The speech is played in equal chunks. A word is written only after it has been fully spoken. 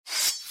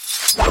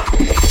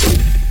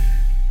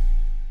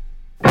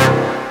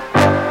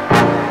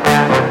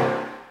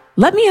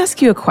Let me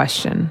ask you a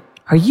question.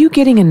 Are you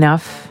getting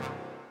enough?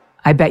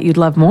 I bet you'd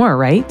love more,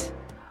 right?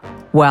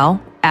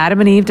 Well,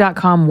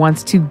 AdamandEve.com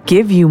wants to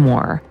give you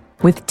more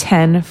with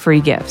 10 free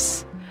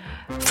gifts.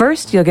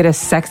 First, you'll get a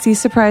sexy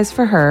surprise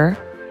for her.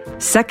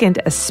 Second,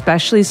 a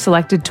specially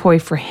selected toy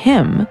for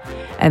him.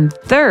 And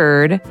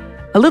third,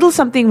 a little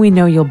something we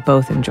know you'll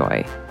both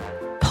enjoy.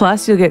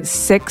 Plus, you'll get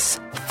 6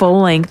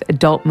 full-length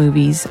adult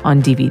movies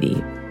on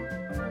DVD.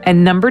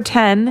 And number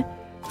 10,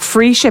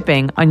 free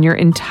shipping on your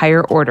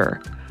entire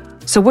order.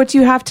 So what do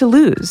you have to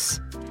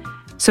lose?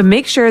 So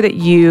make sure that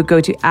you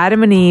go to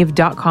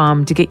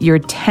AdamandEve.com to get your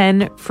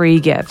 10 free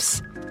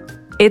gifts.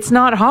 It's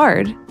not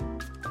hard,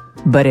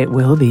 but it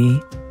will be.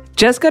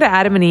 Just go to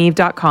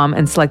AdamandEve.com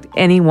and select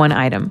any one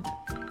item.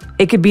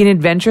 It could be an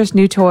adventurous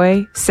new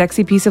toy,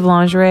 sexy piece of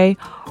lingerie,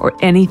 or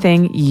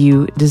anything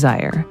you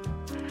desire.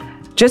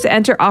 Just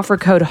enter offer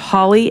code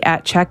HOLLY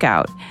at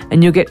checkout,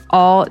 and you'll get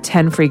all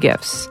 10 free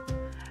gifts.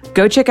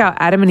 Go check out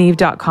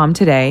AdamandEve.com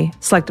today,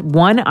 select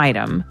one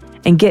item,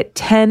 and get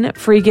 10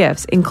 free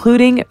gifts,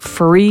 including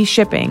free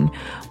shipping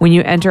when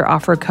you enter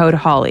offer code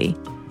HOLLY.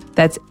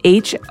 That's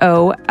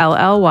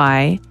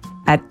HOLLY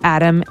at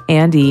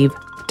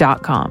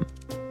AdamandEve.com.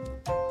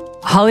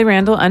 Holly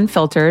Randall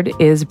Unfiltered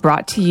is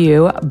brought to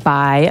you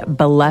by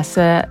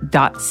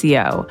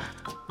Bellesa.co.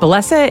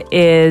 Bellesa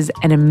is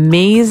an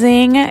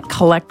amazing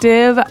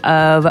collective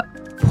of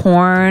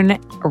porn,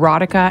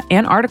 erotica,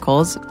 and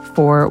articles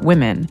for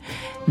women.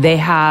 They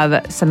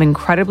have some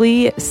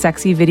incredibly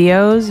sexy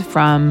videos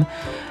from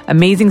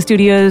amazing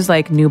studios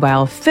like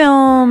Nubile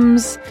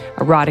Films,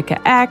 Erotica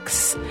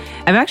X.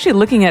 I'm actually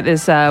looking at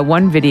this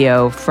one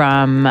video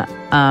from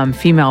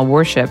Female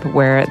Worship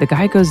where the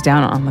guy goes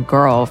down on the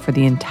girl for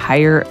the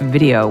entire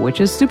video,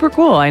 which is super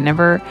cool. I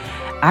never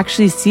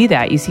actually see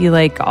that. You see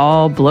like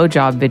all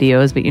blowjob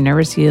videos, but you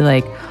never see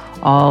like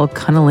all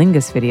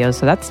cunnilingus videos.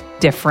 So that's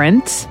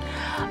different.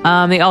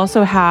 They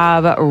also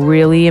have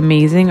really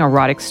amazing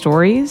erotic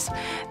stories.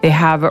 They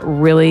have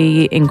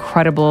really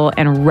incredible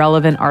and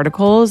relevant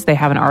articles. They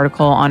have an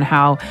article on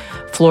how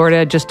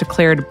Florida just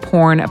declared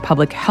porn a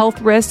public health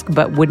risk,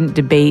 but wouldn't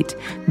debate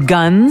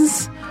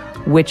guns,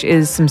 which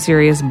is some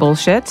serious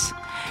bullshit.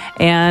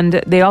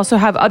 And they also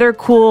have other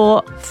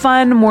cool,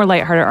 fun, more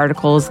lighthearted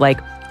articles like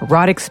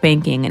Erotic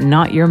Spanking,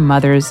 Not Your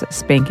Mother's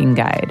Spanking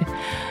Guide.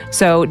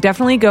 So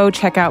definitely go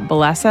check out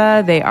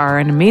Bellesa. They are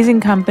an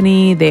amazing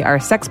company. They are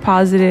sex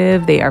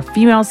positive. They are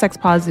female sex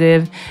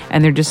positive.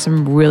 And they're just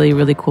some really,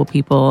 really cool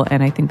people.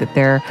 And I think that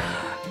they're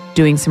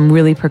doing some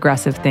really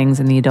progressive things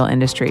in the adult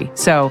industry.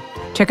 So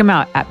check them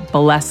out at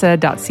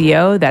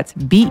Bellesa.co. That's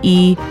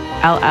BELLESA.co.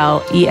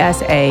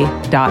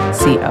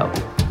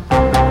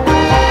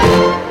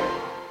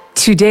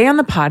 Today on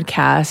the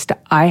podcast,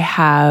 I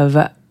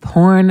have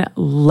porn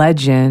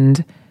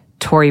legend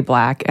Tori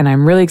Black, and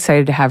I'm really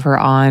excited to have her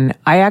on.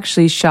 I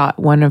actually shot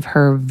one of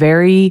her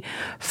very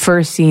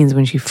first scenes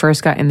when she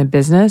first got in the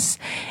business,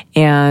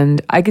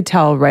 and I could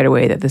tell right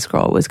away that this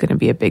girl was going to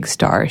be a big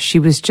star. She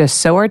was just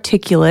so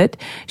articulate.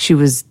 She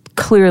was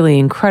clearly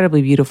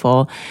incredibly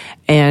beautiful,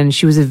 and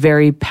she was a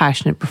very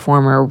passionate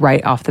performer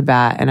right off the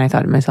bat. And I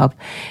thought to myself,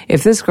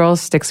 if this girl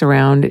sticks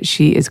around,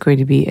 she is going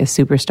to be a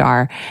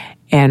superstar.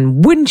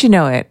 And wouldn't you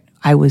know it,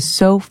 I was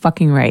so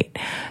fucking right.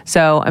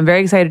 So I'm very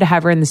excited to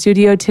have her in the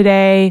studio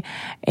today.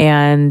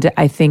 And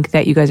I think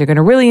that you guys are going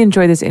to really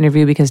enjoy this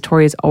interview because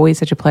Tori is always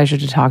such a pleasure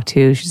to talk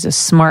to. She's a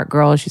smart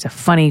girl. She's a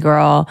funny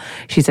girl.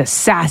 She's a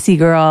sassy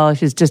girl.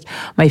 She's just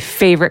my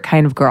favorite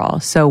kind of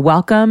girl. So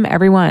welcome,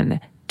 everyone,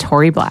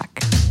 Tori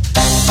Black.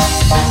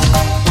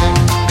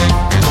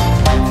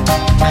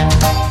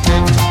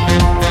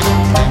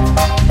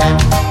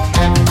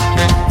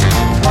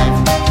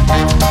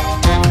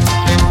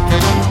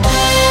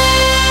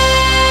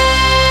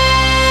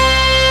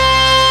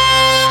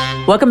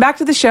 Welcome back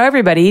to the show,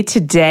 everybody.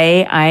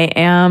 Today, I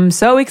am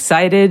so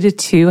excited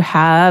to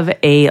have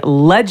a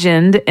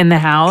legend in the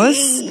house.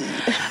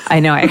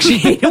 I know, I actually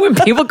hate it when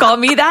people call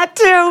me that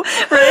too.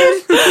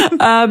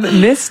 Right?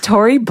 Miss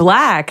Tori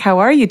Black. How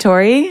are you,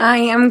 Tori? I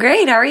am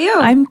great. How are you?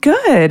 I'm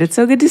good. It's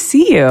so good to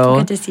see you.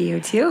 Good to see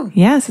you too.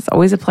 Yes, it's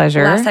always a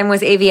pleasure. Last time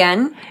was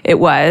AVN. It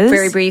was.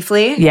 Very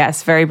briefly.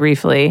 Yes, very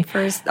briefly.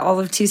 For all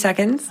of 2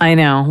 seconds. I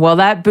know. Well,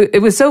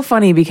 it was so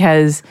funny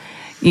because,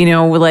 you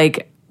know,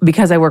 like,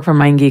 because I work for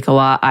MindGeek a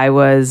lot, I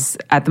was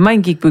at the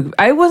MindGeek booth.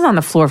 I wasn't on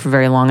the floor for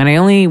very long, and I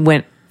only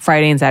went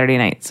Friday and Saturday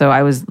night. So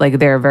I was like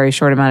there a very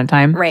short amount of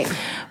time. Right.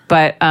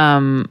 But,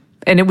 and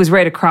it was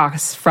right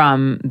across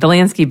from the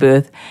Lansky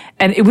booth.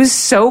 And it was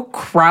so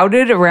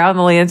crowded around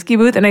the Lansky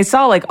booth. And I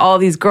saw like all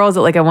these girls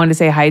that like I wanted to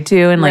say hi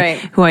to and like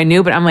who I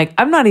knew. But I'm like,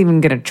 I'm not even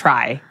going to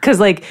try. Because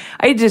like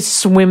I just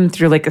swim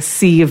through like a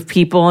sea of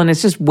people and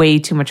it's just way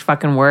too much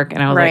fucking work.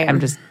 And I was like,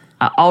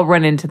 I'll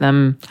run into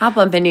them. I'll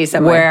bump into you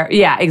somewhere.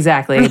 Yeah,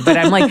 exactly. But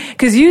I'm like,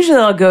 because usually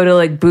I'll go to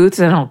like booths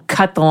and I'll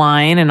cut the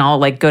line and I'll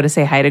like go to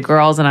say hi to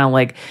girls and I'll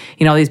like,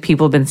 you know, all these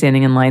people have been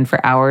standing in line for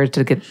hours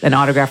to get an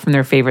autograph from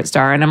their favorite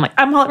star. And I'm like,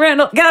 I'm Holly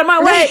Randall, get out of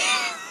my way.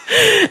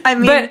 I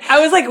mean, but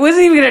I was like,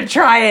 wasn't even going to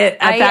try it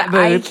at that booth.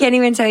 I can't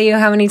even tell you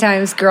how many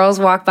times girls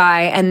walk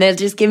by and they'll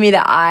just give me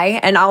the eye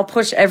and I'll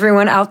push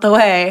everyone out the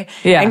way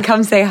and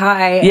come say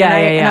hi.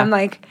 And I'm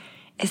like,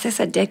 is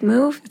this a dick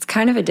move? It's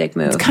kind of a dick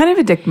move. It's kind of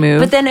a dick move.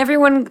 But then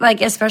everyone,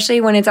 like,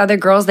 especially when it's other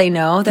girls they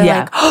know, they're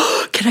like,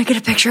 oh, can I get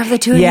a picture of the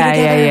two of you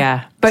together?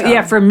 Yeah.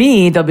 But for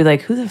me, they'll be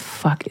like, who the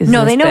fuck is this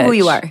No, they know bitch? who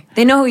you are.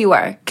 They know who you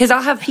are. Because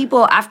I'll have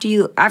people after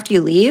you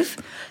leave,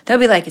 they'll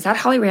be like, is that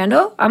Holly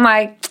Randall? I'm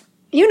like,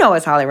 you know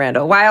it's Holly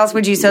Randall. Why else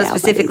would you so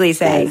specifically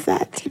say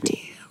that to do?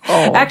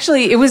 Oh.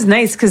 Actually, it was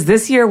nice because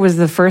this year was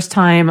the first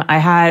time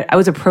I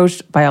was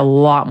approached by a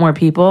lot more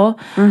people,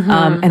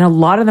 and a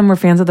lot of them were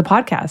fans of the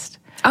podcast.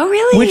 Oh,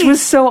 really? Which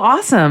was so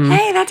awesome.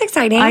 Hey, that's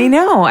exciting. I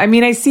know. I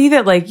mean, I see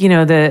that, like, you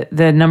know,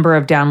 the number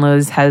of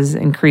downloads has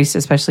increased,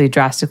 especially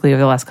drastically over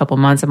the last couple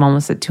of months. I'm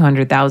almost at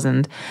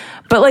 200,000.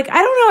 But, like,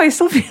 I don't know. I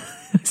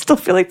still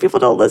feel like people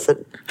don't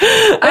listen.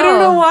 I don't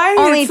know why.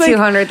 Only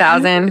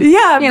 200,000.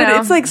 Yeah, but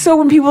it's like, so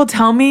when people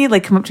tell me,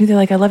 like, come up to me, they're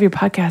like, I love your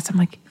podcast. I'm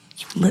like,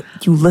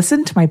 you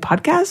listen to my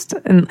podcast?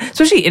 And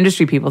especially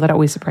industry people, that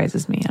always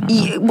surprises me. I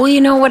don't know. Well, you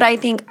know what I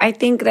think? I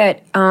think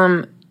that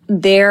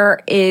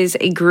there is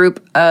a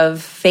group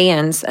of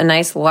fans, a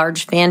nice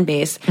large fan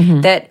base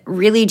that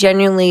really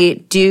genuinely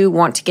do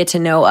want to get to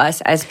know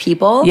us as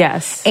people.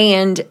 Yes.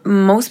 And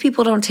most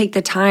people don't take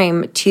the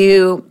time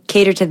to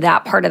cater to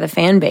that part of the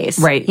fan base.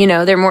 Right. You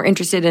know, they're more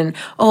interested in,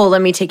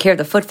 let me take care of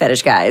the foot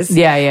fetish guys.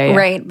 Yeah.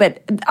 Right.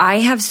 But I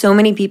have so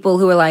many people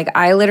who are like,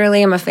 I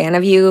literally am a fan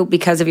of you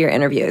because of your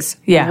interviews.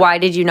 Yeah. Why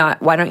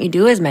don't you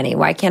do as many?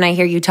 Why can't I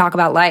hear you talk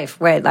about life?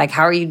 Right. Like,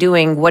 how are you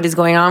doing? What is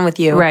going on with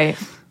you? Right.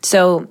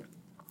 So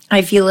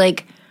I feel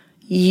like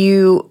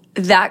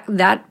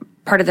that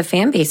part of the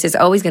fan base is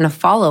always going to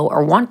follow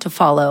or want to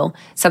follow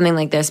something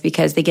like this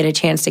because they get a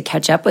chance to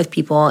catch up with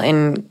people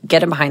and get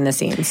them behind the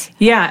scenes.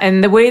 Yeah,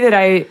 and the way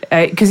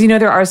that because, you know,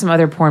 there are some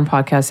other porn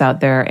podcasts out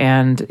there,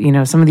 and, you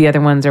know, some of the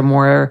other ones are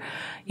more,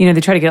 you know,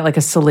 they try to get like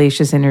a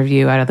salacious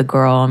interview out of the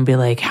girl and be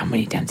like, how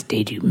many times a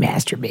day do you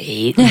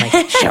masturbate? And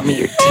like, show me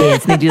your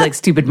tits. And they do like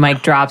stupid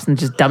mic drops and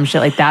just dumb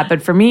shit like that.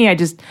 But for me, I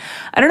don't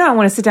know, I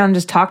want to sit down and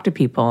just talk to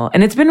people.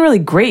 And it's been really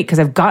great because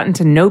I've gotten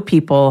to know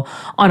people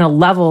on a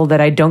level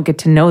that I don't get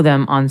to know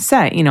them on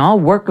set. You know, I'll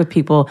work with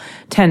people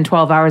 10,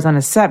 12 hours on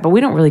a set, but we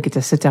don't really get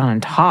to sit down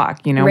and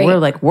talk. You know, we're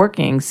like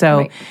working.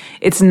 So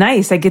it's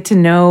nice. I get to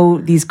know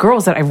these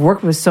girls that I've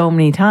worked with so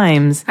many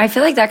times. I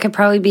feel like that could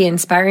probably be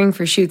inspiring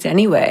for shoots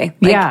anyway.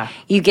 Like,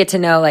 you get to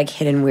know like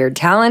hidden weird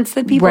talents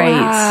that people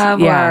have.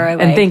 Yeah. Or,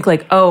 and think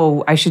like,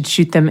 oh, I should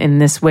shoot them in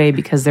this way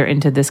because they're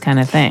into this kind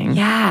of thing.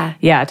 Yeah.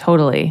 Yeah,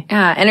 totally.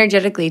 Yeah,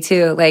 energetically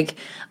too. Like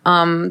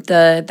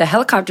the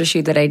helicopter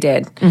shoot that I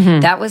did,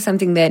 that was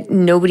something that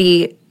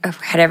nobody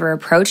had ever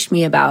approached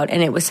me about.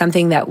 And it was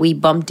something that we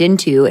bumped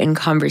into in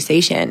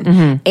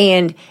conversation.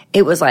 And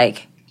it was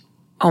like,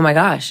 oh my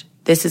gosh,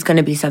 this is going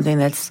to be something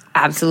that's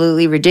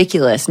absolutely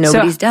ridiculous.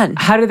 Nobody's done.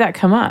 How did that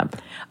come up?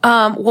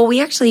 Well,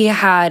 we actually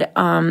had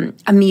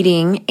a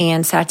meeting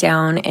and sat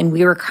down, and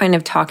we were kind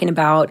of talking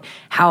about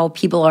how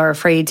people are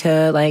afraid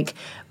to like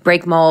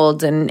break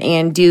molds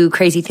and do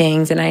crazy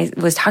things. And I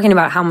was talking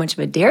about how much of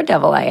a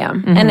daredevil I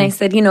am. And I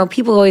said, you know,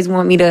 people always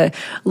want me to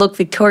look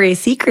Victoria's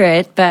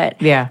Secret, but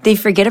they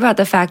forget about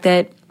the fact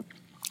that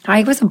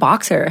I was a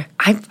boxer.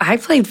 I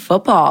played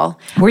football.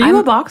 Were you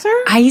a boxer?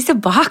 I used to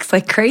box,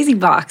 like crazy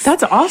box.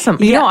 That's awesome.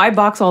 You know, I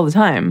box all the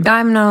time.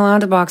 I'm not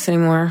allowed to box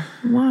anymore.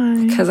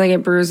 Why? Because I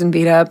get bruised and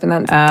beat up, and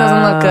that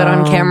doesn't look good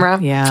on camera.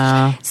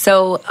 Yeah.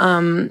 So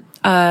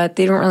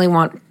they don't really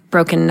want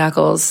broken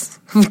knuckles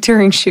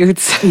during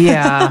shoots.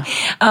 Yeah.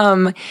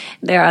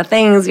 There are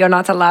things you're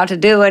not allowed to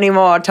do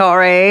anymore,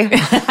 Tori.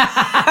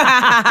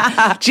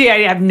 Gee,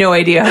 I have no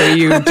idea how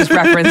you just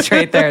referenced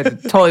right there.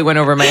 It totally went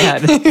over my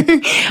head.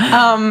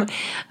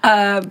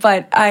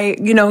 But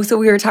so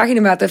we were talking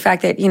about the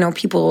fact that, you know,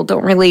 people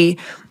don't really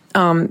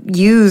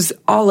use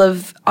all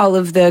of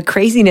the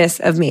craziness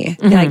of me.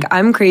 Like,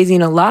 I'm crazy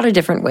in a lot of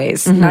different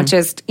ways, not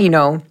just, you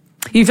know.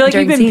 You feel like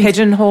you've been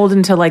pigeonholed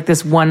into like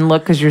this one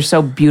look because you're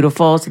so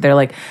beautiful. So they're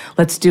like,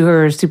 let's do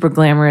her super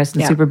glamorous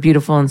and super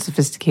beautiful and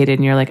sophisticated.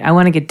 And you're like, I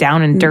want to get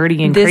down and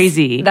dirty and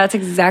crazy. That's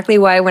exactly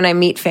why when I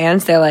meet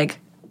fans, they're like,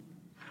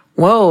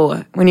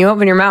 whoa, when you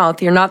open your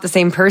mouth, you're not the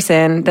same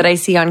person that I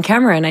see on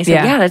camera. And I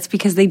said, yeah, that's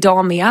because they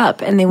doll me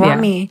up and they want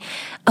me,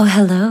 oh,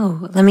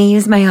 hello, let me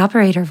use my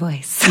operator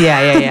voice.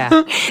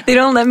 Yeah. They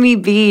don't let me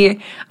be.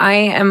 I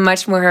am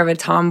much more of a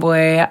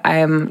tomboy.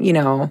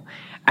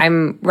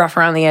 I'm rough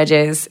around the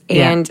edges,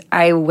 and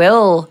I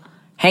will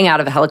hang out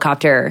of a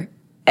helicopter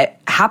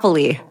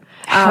happily.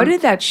 How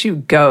did that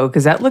shoot go?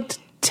 Because that looked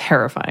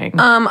terrifying.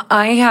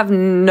 I have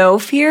no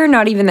fear,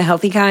 not even the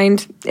healthy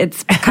kind.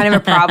 It's kind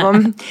of a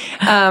problem.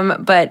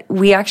 But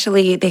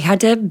they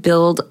had to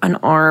build an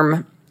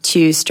arm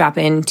to strap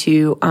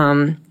into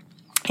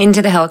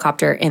into the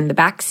helicopter in the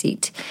back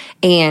seat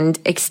and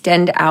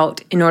extend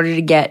out in order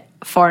to get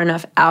far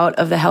enough out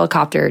of the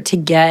helicopter to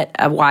get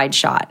a wide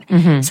shot.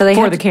 So they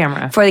For the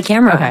camera. For the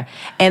camera. Okay.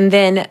 And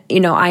then,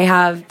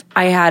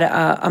 I had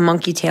a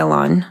monkey tail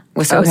on,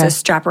 so it was a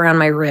strap around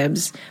my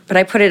ribs, but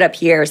I put it up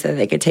here so that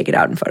they could take it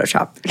out in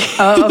Photoshop.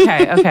 Oh,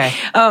 okay.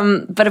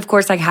 But of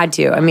course I had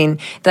to. I mean,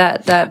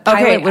 the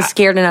pilot was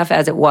scared enough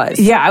as it was.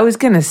 Yeah, I was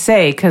going to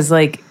say, because,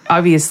 like,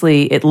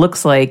 obviously it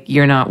looks like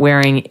you're not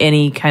wearing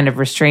any kind of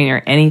restraint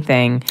or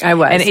anything. I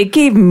was. And it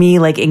gave me,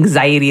 like,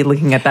 anxiety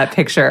looking at that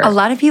picture. A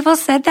lot of people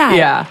said that.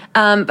 Yeah.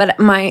 But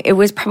it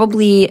was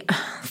probably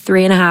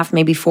 3.5,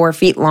 maybe 4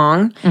 feet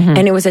long,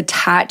 and it was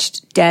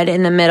attached dead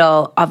in the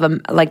middle of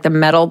the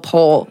metal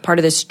pole, part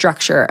of the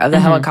structure of the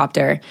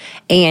helicopter.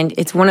 And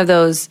it's one of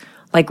those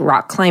like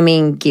rock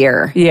climbing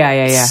gear.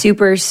 Yeah.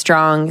 Super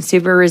strong,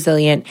 super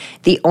resilient.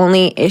 The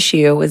only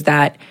issue was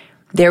that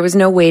there was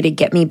no way to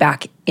get me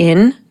back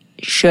in.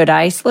 Should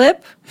I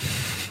slip?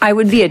 I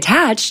would be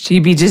attached.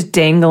 You'd be just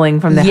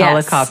dangling from the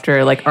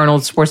helicopter, like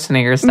Arnold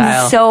Schwarzenegger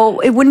style. So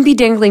it wouldn't be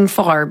dangling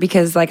far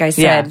because, like I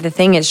said, the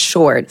thing is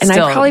short. And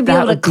Still, I'd probably be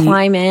able to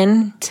climb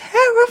in.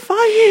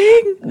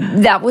 Terrifying.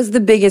 That was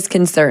the biggest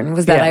concern,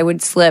 was that I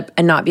would slip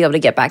and not be able to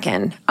get back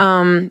in.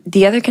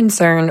 The other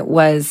concern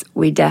was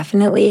we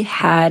definitely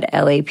had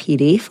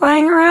LAPD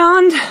flying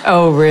around.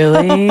 Oh,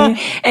 really?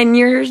 And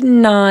you're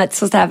not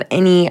supposed to have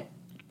any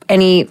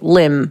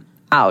limb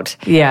out,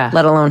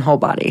 let alone whole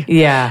body.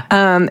 Yeah.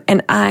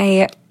 And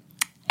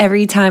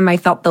every time I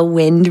felt the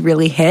wind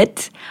really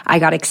hit, I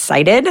got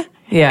excited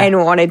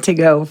and wanted to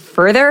go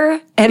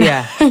further. And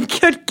I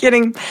kept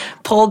getting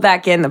pulled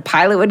back in. The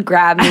pilot would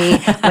grab me,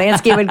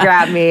 landscape would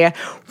grab me.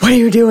 What are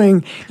you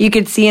doing? You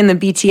could see in the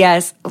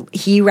BTS,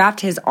 he wrapped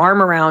his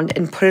arm around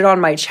and put it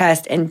on my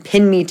chest and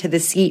pinned me to the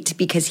seat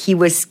because he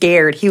was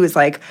scared. He was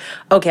like,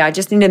 okay, I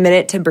just need a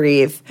minute to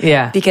breathe.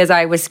 Yeah. Because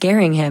I was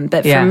scaring him.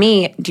 But for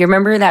me, do you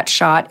remember that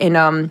shot in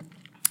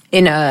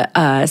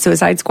a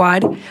Suicide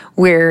Squad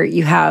where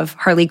you have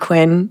Harley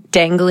Quinn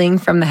dangling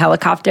from the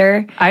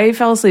helicopter? I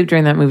fell asleep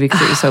during that movie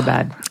because it was so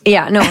bad.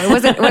 Yeah, no, it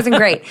wasn't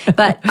great.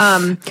 But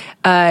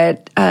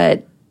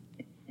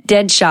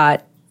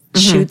Deadshot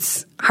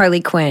shoots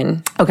Harley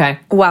Quinn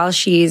while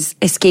she's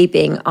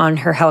escaping on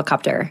her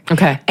helicopter.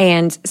 Okay.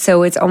 And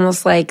so it's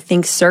almost like,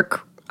 think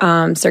Cirque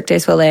du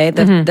Soleil,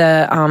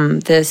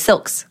 the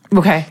silks.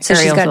 Okay. So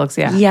Aerial she's got, silks,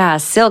 yeah,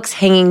 silks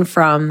hanging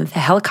from the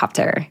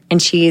helicopter,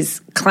 and she's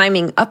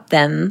climbing up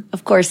them,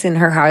 of course, in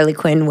her Harley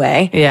Quinn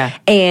way. Yeah.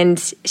 And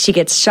she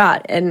gets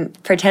shot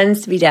and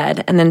pretends to be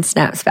dead and then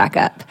snaps back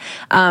up.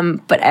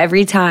 But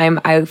every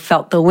time I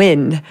felt the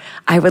wind,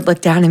 I would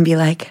look down and be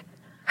like,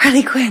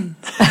 Harley Quinn.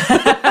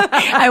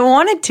 I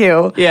wanted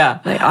to. Yeah.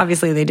 Like,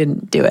 obviously, they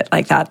didn't do it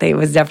like that. It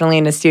was definitely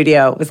in a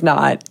studio. It was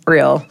not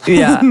real.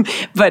 Yeah.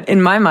 But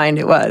in my mind,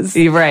 it was.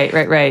 Right.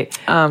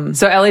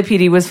 So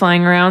LAPD was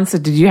flying around. So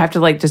did you have to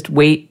like just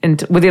wait and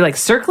were they like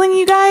circling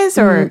you guys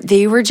or?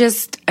 They were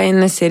just in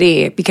the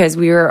city because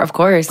we were, of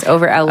course,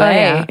 over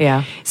LA. Oh,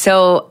 yeah.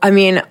 So, I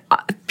mean,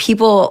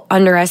 people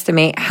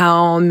underestimate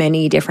how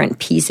many different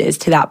pieces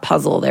to that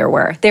puzzle there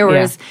were. There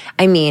was,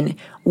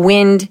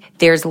 wind,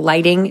 there's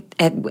lighting.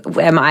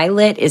 Am I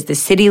lit? Is the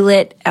city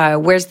lit?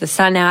 Where's the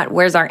sun at?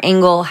 Where's our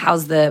angle?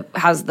 How's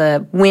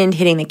the wind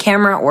hitting the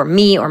camera or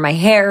me or my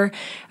hair?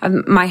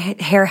 My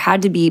hair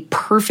had to be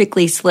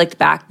perfectly slicked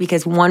back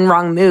because one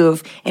wrong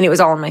move and it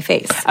was all in my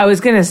face. I was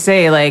going to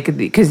say, like,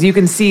 because you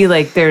can see,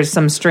 like, there's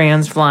some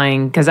strands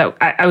flying. Because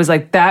I was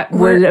like, that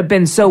would have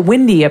been so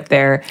windy up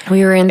there.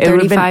 We were in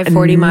 35,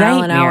 40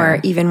 mile an hour,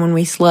 even when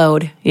we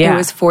slowed. Yeah. It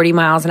was 40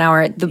 miles an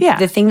hour.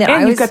 The thing that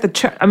and you've got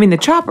the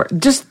chopper.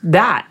 Just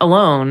that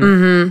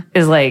alone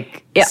is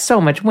like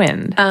so much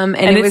wind. And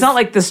it's not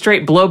like the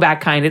straight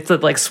blowback kind. It's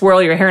like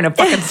swirl your hair in a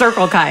fucking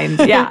circle kind.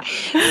 Yeah.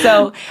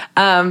 So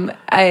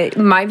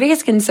my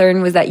biggest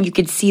concern was that you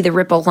could see the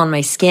ripples on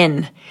my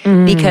skin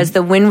because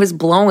the wind was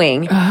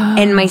blowing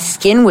and my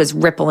skin was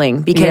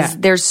rippling because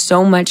there's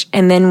so much.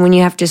 And then when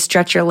you have to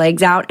stretch your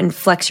legs out and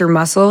flex your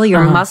muscle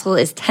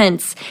is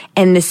tense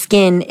and the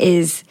skin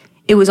is...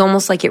 It was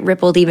almost like it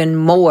rippled even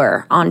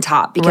more on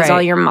top because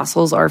all your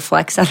muscles are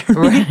flexed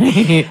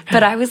underneath.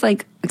 But I was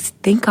like,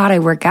 thank God I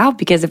work out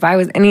because if I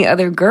was any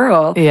other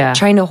girl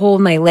trying to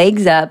hold my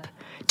legs up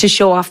to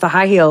show off the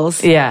high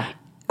heels, it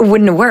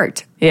wouldn't have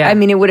worked. Yeah. I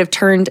mean, it would have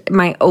turned,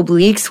 my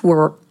obliques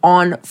were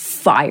on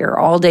fire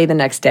all day the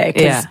next day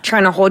because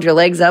trying to hold your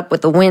legs up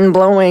with the wind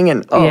blowing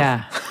and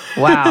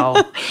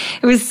wow.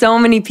 It was so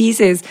many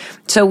pieces.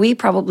 So we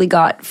probably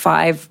got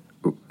five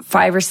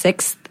or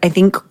six, I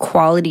think,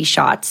 quality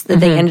shots that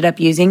they ended up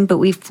using, but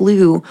we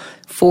flew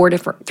 3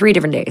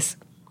 different days.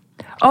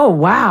 Oh,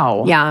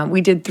 wow. Yeah, we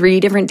did 3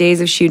 different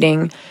days of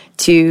shooting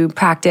to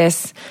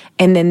practice,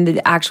 and then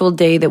the actual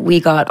day that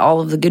we got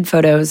all of the good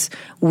photos,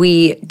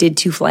 we did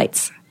 2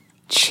 flights.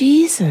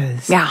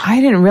 Jesus. Yeah. I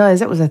didn't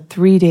realize that was a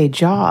 3-day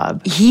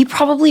job. He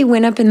probably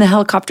went up in the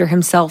helicopter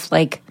himself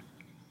like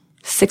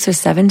 6 or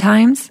 7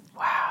 times.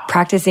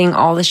 Practicing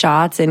all the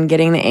shots and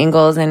getting the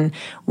angles, and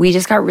we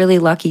just got really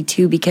lucky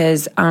too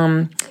because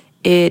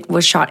it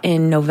was shot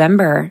in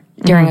November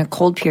during a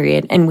cold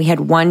period, and we had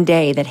one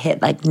day that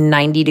hit like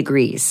 90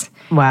 degrees.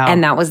 Wow.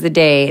 And that was the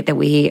day that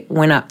we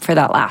went up for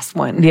that last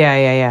one.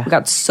 Yeah. We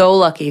got so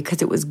lucky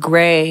because it was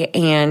gray.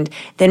 And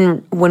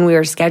then when we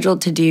were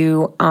scheduled to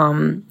do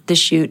the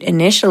shoot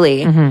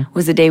initially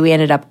was the day we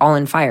ended up all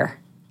in fire.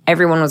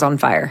 Everyone was on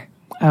fire.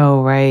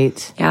 Oh,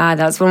 right. Yeah,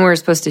 that's when we were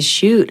supposed to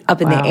shoot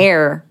up in the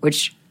air,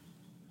 which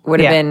would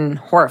have been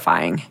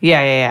horrifying.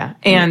 Yeah.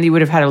 And you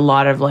would have had a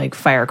lot of like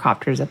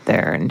firecopters up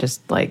there and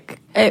just like...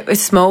 It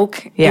was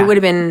smoke. Yeah. It would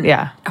have been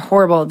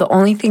horrible. The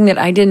only thing that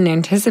I didn't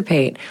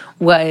anticipate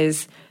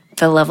was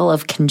the level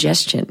of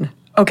congestion.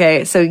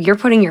 Okay, so you're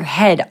putting your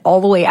head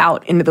all the way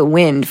out into the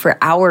wind for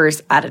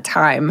hours at a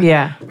time.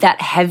 Yeah.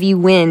 That heavy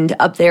wind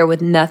up there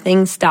with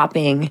nothing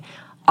stopping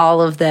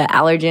all of the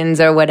allergens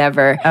or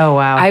whatever. Oh,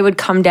 wow. I would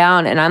come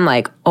down and I'm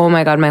like, oh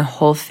my God, my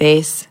whole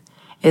face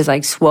is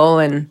like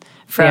swollen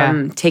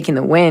from taking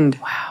the wind.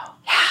 Wow.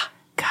 Yeah.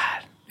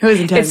 God. It was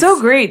intense. It's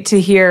so great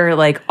to hear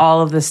like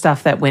all of the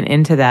stuff that went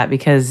into that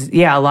because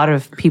a lot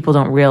of people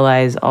don't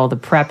realize all the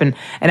prep and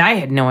I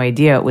had no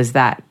idea it was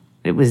that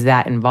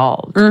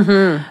involved.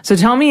 So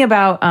tell me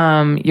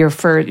about your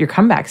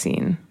comeback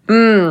scene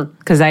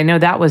because I know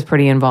that was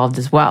pretty involved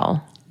as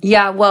well.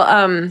 Yeah,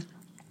 well,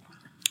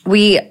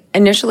 we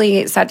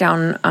initially sat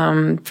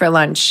down for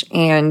lunch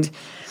and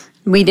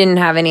we didn't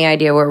have any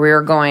idea where we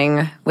were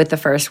going with the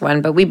first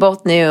one, but we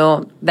both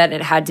knew that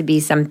it had to be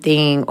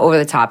something over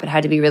the top. It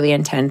had to be really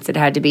intense. It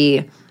had to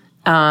be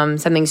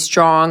something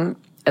strong,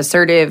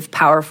 assertive,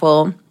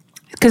 powerful.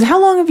 Because how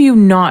long have you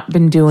not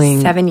been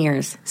doing... 7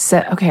 years.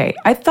 Okay,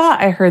 I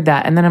thought I heard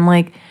that, and then I'm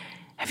like,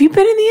 have you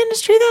been in the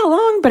industry that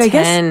long? But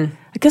 10.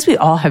 I guess we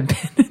all have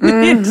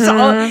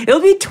been. It'll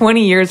be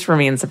 20 years for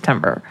me in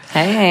September.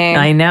 Hey.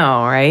 I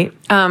know, right?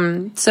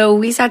 So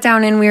we sat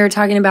down and we were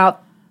talking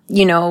about,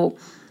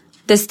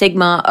 the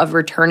stigma of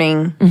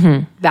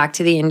returning back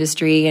to the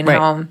industry and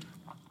how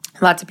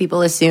lots of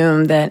people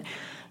assume that,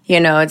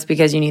 it's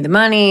because you need the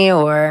money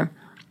or,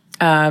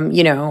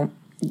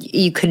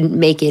 you couldn't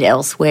make it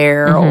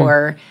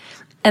elsewhere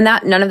and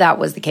that none of that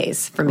was the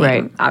case for me.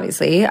 Right.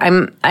 Obviously,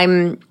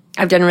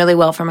 I've done really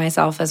well for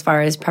myself as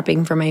far as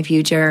prepping for my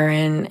future,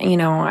 and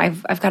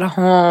I've got a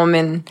home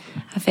and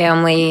a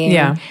family.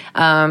 And,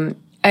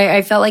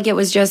 I felt like it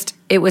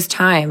was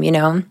time,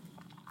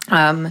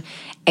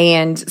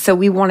 and so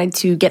we wanted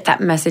to get that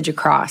message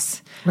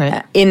across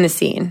in the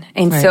scene.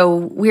 And so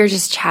we were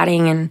just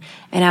chatting, and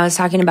I was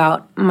talking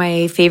about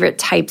my favorite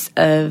types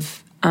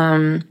of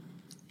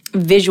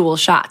visual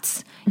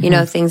shots,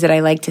 things that I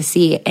like to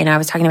see. And I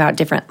was talking about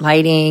different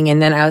lighting.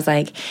 And then I was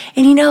like,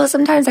 and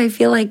sometimes I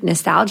feel like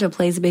nostalgia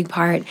plays a big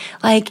part.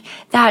 Like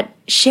that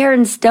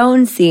Sharon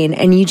Stone scene,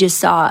 and you just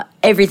saw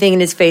everything in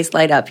his face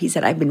light up. He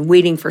said, I've been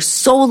waiting for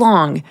so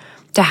long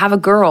to have a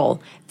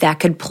girl that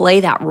could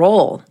play that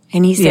role.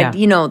 And he said,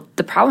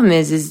 the problem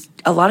is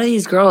a lot of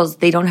these girls,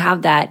 they don't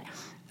have that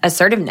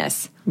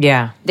assertiveness.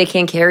 Yeah. They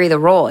can't carry the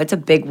role. It's a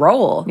big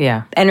role.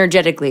 Yeah.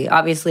 Energetically,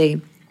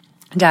 obviously,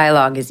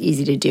 dialogue is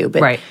easy to do,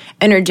 but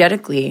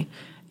energetically,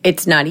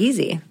 it's not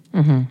easy.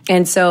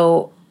 And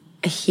so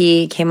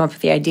he came up with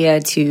the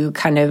idea to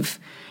kind of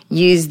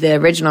use the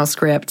original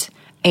script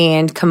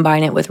and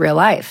combine it with real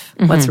life.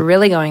 What's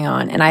really going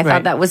on. And I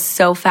thought that was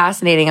so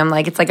fascinating. I'm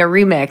like, it's like a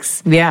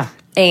remix. Yeah.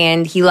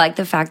 And he liked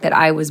the fact that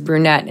I was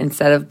brunette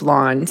instead of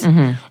blonde.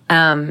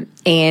 And,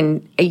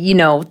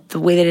 the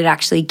way that it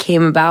actually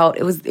came about,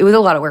 it was a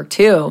lot of work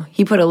too.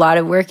 He put a lot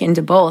of work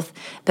into both.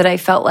 But I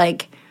felt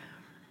like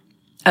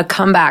a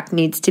comeback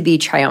needs to be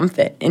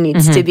triumphant. It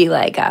needs to be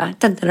like a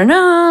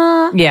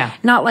da-da-da-da. Yeah.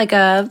 Not like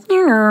a,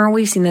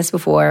 we've seen this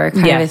before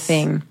kind of a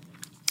thing.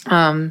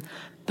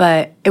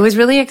 But it was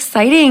really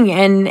exciting,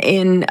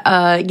 and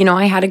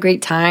I had a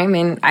great time,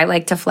 and I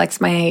like to flex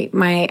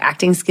my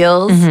acting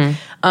skills.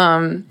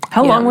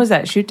 How long was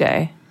that shoot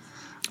day?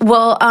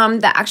 Well,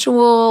 the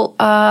actual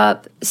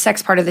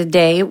sex part of the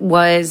day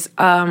was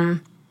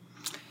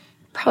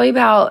probably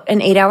about an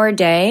 8-hour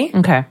day.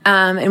 Okay.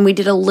 And we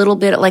did a little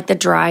bit like the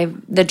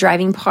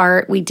driving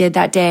part we did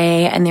that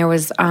day, and there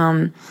was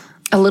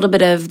a little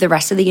bit of the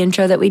rest of the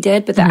intro that we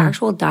did, but the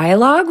actual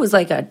dialogue was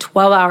like a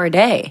 12-hour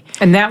day.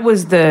 And that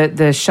was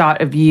the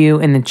shot of you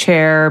in the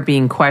chair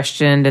being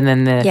questioned, and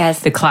then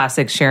the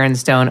classic Sharon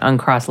Stone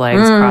uncrossed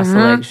legs, cross the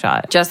leg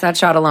shot. Just that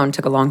shot alone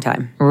took a long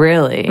time.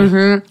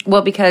 Really?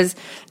 Well, because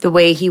the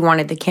way he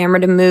wanted the camera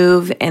to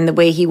move and the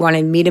way he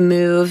wanted me to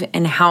move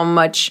and how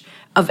much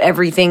of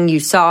everything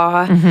you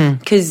saw,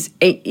 because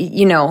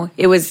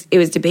it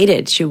was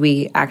debated. Should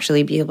we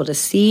actually be able to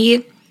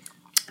see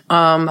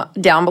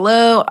down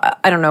below?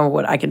 I don't know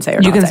what I can say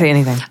or you not can say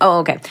anything. Oh,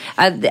 okay.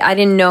 I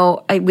didn't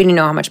know. We didn't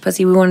know how much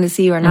pussy we wanted to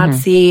see or not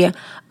see.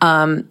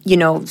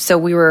 So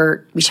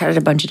we shot it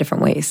a bunch of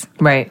different ways.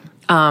 Right.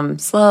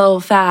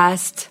 Slow,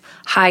 fast,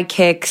 high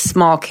kick,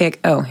 small kick.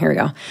 Oh, here we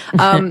go.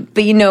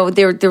 But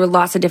there were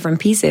lots of different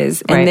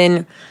pieces, and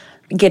then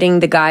getting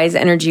the guys'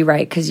 energy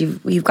right, because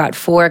you've got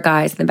 4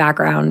 guys in the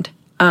background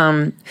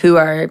who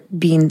are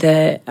being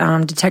the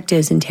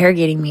detectives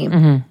interrogating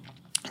me.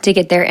 To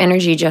get their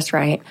energy just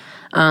right.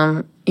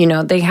 you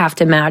know, they have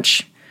to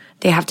match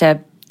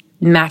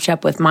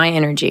up with my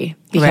energy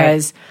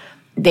because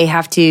they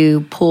have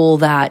to pull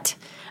that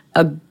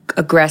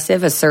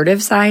aggressive,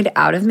 assertive side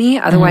out of me.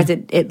 Otherwise,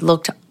 it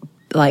looked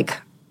like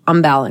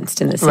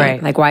unbalanced in the scene.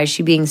 Right. Like, why is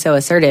she being so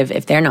assertive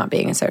if they're not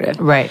being assertive?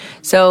 Right.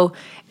 So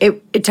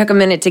it took a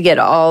minute to get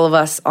all of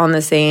us on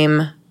the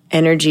same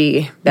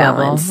energy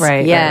balance.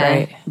 Right. Yeah.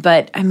 Right.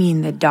 But I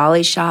mean, the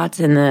dolly shots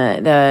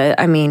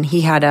and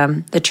he had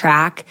the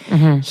track.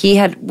 He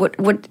had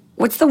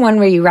what's the one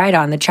where you ride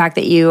on the track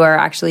that you are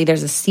actually,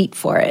 there's a seat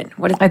for it.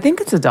 I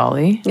think it's a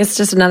dolly. It's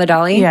just another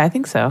dolly? Yeah, I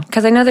think so.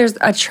 Because I know there's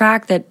a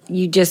track that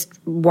you just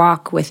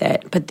walk with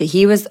it, but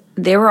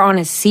they were on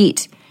a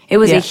seat. It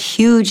was a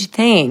huge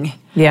thing.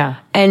 Yeah.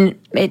 And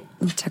it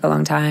took a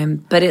long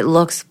time, but it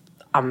looks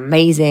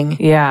amazing.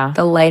 Yeah.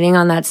 The lighting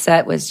on that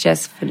set was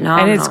just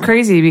phenomenal. And it's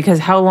crazy because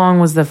how long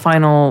was the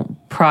final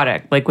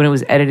product? Like when it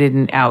was edited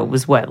and out, it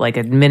was what, like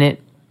a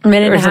minute?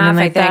 Minute or and a something half,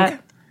 like I think. that?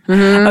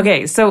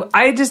 Okay, so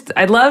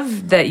I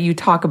love that you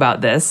talk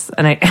about this,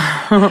 and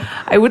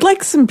I would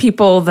like some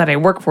people that I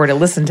work for to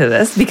listen to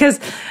this because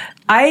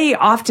I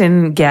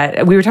often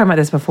we were talking about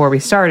this before we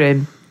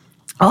started.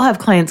 I'll have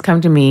clients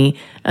come to me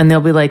and they'll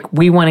be like,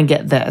 we want to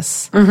get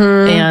this.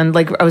 And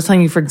like I was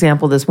telling you, for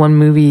example, this one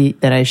movie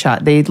that I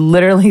shot, they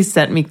literally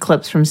sent me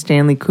clips from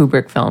Stanley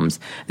Kubrick films.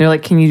 They're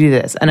like, can you do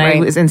this? And I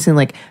was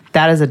instantly like,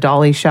 that is a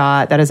dolly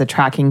shot. That is a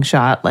tracking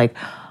shot. Like,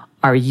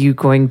 are you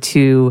going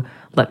to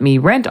let me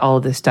rent all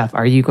of this stuff?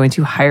 Are you going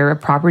to hire a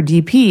proper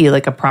DP,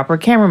 like a proper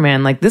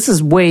cameraman? Like this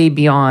is way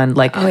beyond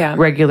like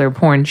regular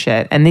porn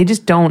shit. And they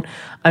just don't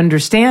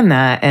understand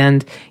that.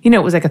 And, you know,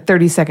 it was like a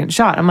 30-second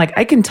shot. I'm like,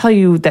 I can tell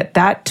you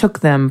that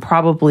took them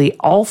probably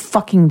all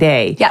fucking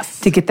day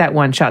to get that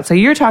one shot. So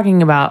you're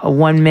talking about a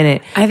 1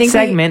 minute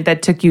segment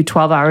that took you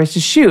 12 hours to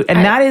shoot.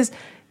 And that is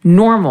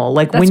normal.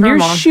 Like when you're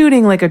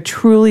shooting like a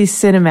truly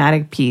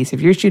cinematic piece, if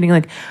you're shooting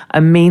like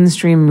a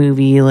mainstream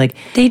movie, like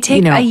they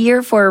take a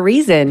year for a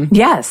reason.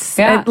 Yes.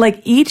 Yeah.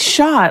 Like each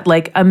shot,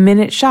 like a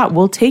minute shot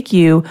will take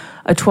you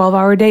a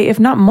 12-hour day, if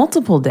not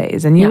multiple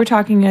days. And you were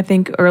talking, I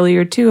think,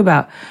 earlier too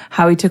about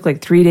how he took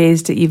like 3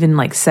 days to even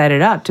like set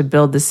it up, to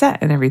build the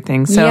set and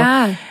everything.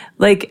 So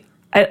like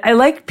I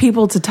like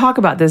people to talk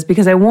about this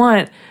because I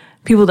want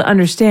people to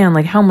understand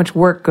like how much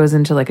work goes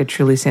into like a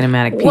truly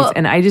cinematic piece.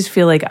 And I just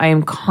feel like I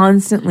am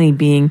constantly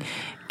being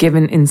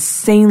given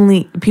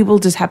people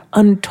just have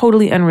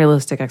totally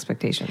unrealistic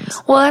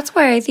expectations. Well, that's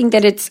why I think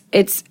that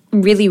it's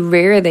really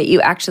rare that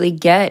you actually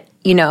get,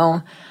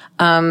 these,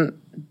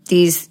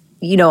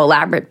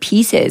 elaborate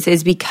pieces,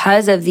 is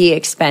because of the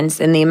expense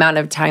and the amount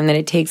of time that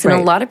it takes. And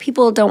a lot of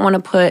people don't want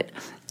to put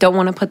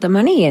the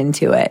money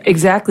into it.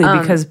 Exactly,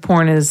 because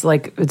porn is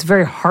like, it's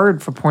very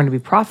hard for porn to be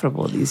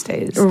profitable these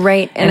days.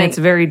 Right. And it's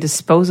very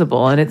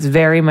disposable and it's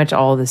very much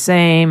all the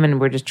same and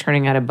we're just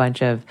churning out a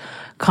bunch of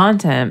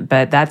content,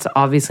 but that's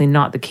obviously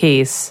not the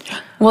case.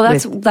 Well,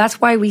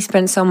 that's why we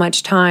spend so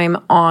much time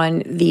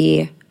on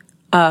the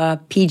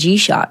PG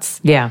shots.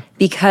 Yeah.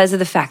 Because of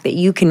the fact that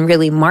you can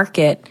really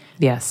market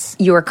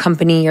your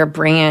company, your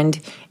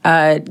brand,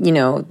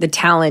 the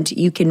talent.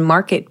 You can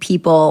market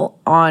people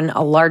on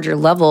a larger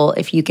level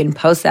if you can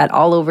post that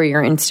all over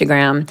your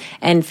Instagram.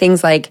 And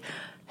things like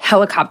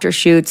helicopter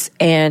shoots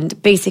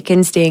and Basic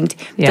Instinct,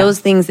 those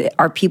things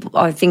are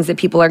things that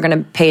people are going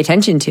to pay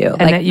attention to.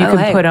 And that you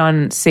can put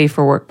on safe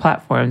for work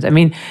platforms. I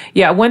mean,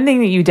 one thing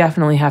that you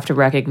definitely have to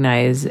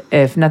recognize,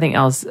 if nothing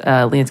else,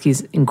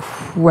 Lansky's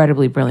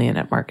incredibly brilliant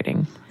at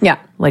marketing. Yeah.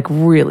 Like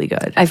really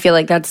good. I feel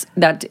like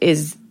that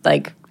is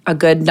like a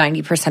good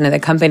 90% of the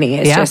company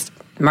is just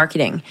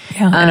marketing.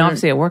 Yeah, and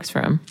obviously it works for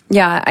him.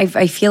 Yeah,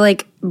 I feel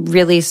like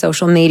really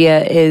social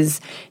media is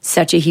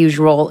such a huge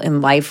role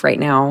in life right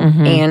now.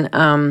 And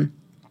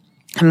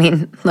I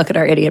mean, look at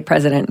our idiot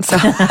president. So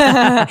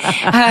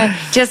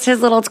just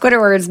his little Twitter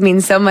words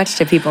mean so much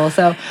to people.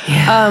 So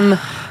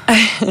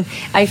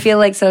I feel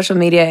like social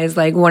media is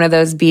like one of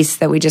those beasts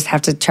that we just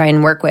have to try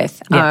and work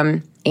with.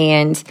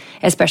 And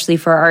especially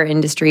for our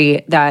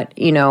industry that,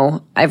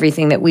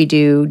 everything that we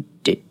do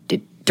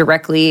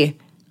directly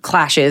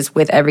clashes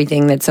with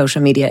everything that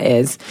social media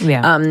is. We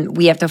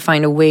have to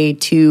find a way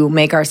to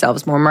make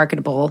ourselves more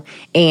marketable.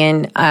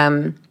 And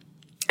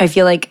I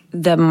feel like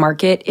the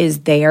market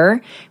is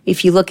there.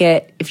 If you look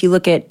at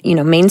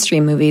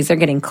mainstream movies, they're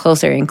getting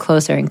closer and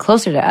closer and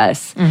closer to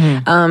us.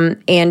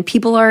 And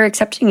people are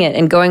accepting it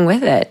and going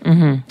with it.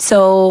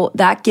 So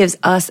that gives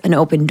us an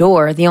open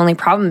door. The only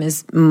problem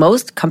is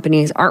most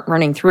companies aren't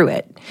running through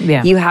it.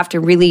 You have to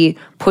really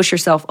push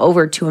yourself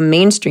over to a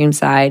mainstream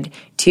side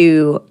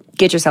to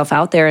get yourself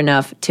out there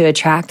enough to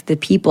attract the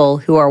people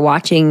who are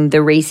watching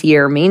the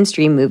racier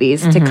mainstream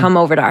movies to come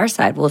over to our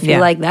side. Well, if you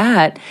like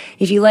that,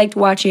 if you liked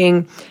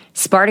watching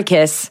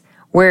Spartacus,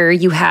 where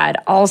you had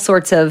all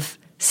sorts of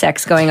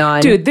sex going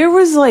on. Dude, there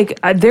was like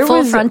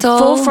Full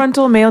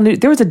frontal male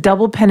nude. There was a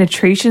double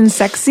penetration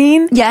sex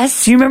scene.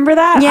 Yes. Do you remember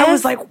that? Yes. I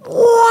was like,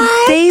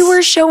 what? They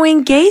were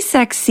showing gay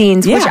sex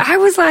scenes, which I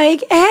was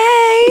like,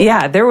 hey.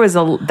 Yeah,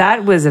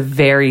 that was a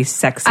very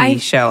sexy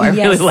show. I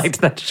really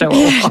liked that show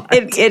a lot.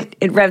 It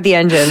revved the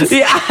engines.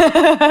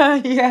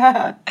 Yeah.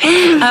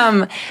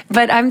 Yeah.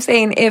 But I'm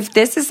saying if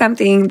this is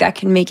something that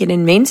can make it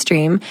in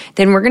mainstream,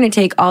 then we're going to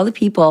take all the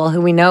people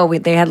who we know,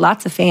 they had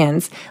lots of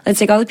fans. Let's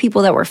take all the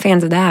people that were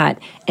fans of that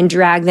and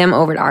drag them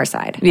over to our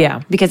side.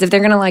 Yeah. Because if they're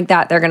going to like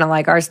that, they're going to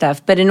like our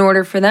stuff. But in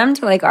order for them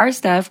to like our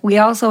stuff, we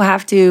also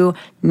have to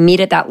meet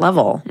at that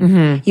level.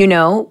 Mm-hmm. You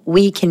know,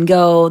 we can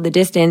go the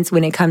distance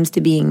when it comes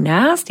to being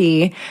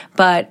nasty,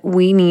 but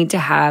we need to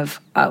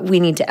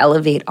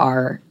elevate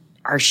our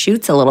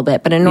shoots a little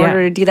bit. But in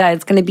order to do that,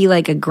 it's going to be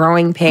like a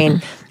growing pain.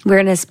 Mm-hmm. We're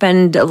going to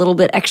spend a little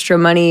bit extra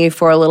money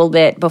for a little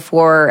bit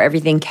before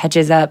everything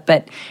catches up.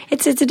 But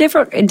it's a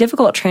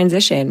difficult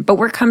transition. But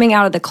we're coming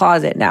out of the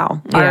closet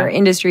now. Yeah. Our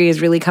industry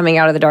is really coming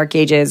out of the dark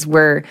ages.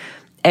 We're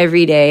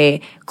every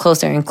day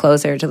closer and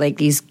closer to like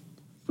these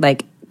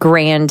like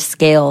grand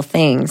scale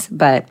things.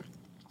 But,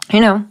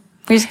 you know,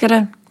 we just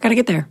gotta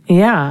get there.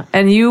 Yeah.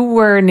 And you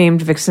were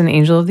named Vixen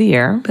Angel of the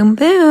Year. Boom,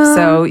 boom.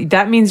 So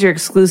that means you're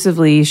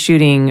exclusively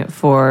shooting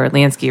for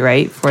Lansky,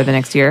 right? For the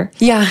next year?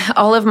 Yeah.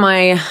 All of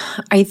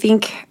I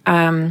think,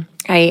 I'm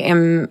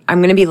going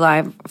to be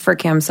live for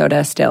Cam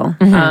Soda still.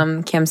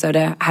 Mm-hmm. Cam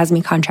Soda has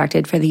me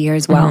contracted for the year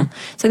as well.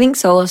 Mm-hmm. So I think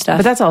solo stuff.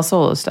 But that's all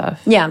solo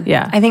stuff. Yeah.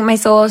 Yeah. I think my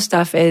solo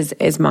stuff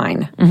is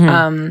mine.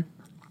 Mm-hmm.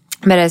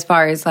 But as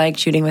far as like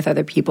shooting with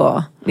other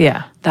people,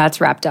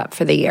 that's wrapped up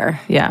for the year.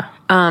 Yeah.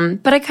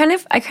 But I kind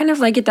of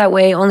like it that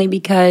way only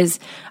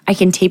because I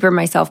can taper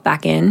myself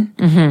back in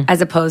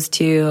as opposed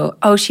to,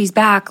 oh, she's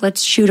back,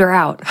 let's shoot her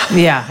out.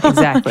 Yeah,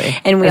 exactly.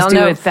 And we let's all do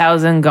know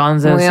 1,000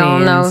 gonzo we scenes. all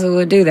know who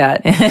would do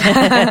that.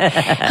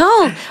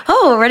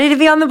 oh, ready to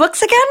be on the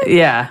books again?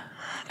 Yeah.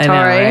 I know,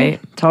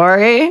 right?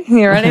 Tori,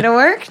 you ready to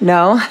work?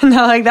 No,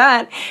 not like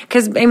that.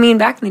 Because, I mean,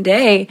 back in the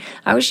day,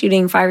 I was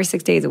shooting 5 or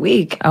 6 days a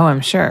week. Oh, I'm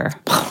sure.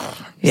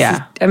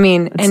 Yeah. I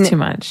mean, it's too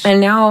much.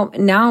 And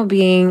now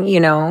being, you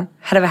know,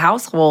 head of a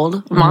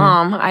household,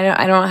 mom,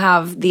 I don't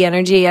have the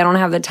energy, I don't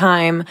have the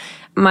time.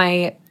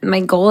 My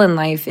goal in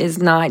life is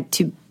not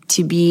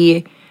to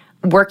be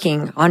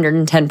working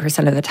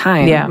 110% of the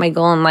time. Yeah. My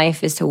goal in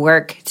life is to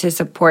work to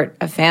support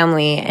a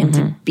family and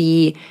to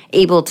be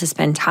able to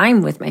spend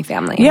time with my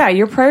family. Yeah,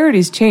 your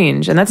priorities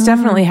change. And that's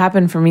definitely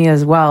happened for me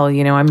as well.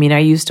 You know, I mean, I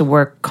used to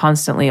work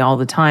constantly all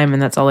the time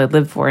and that's all I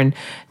lived for. And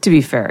to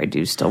be fair, I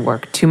do still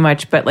work too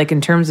much. But like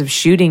in terms of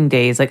shooting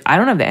days, like I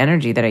don't have the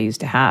energy that I used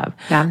to have.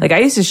 Yeah. Like I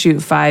used to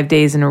shoot 5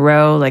 days in a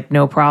row, like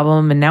no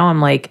problem. And now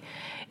I'm like,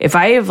 if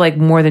I have like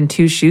more than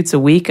 2 shoots a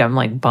week, I'm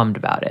like bummed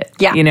about it.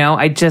 Yeah. You know,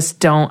 I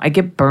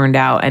get burned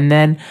out. And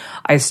then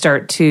I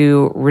start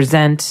to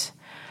resent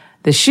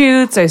the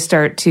shoots. I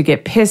start to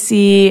get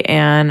pissy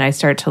and I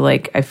start to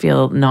like, I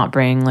feel not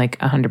bring like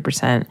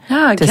 100%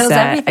 it to kills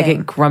set. everything. I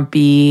get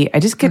grumpy.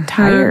 I just get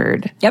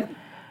tired. Yep.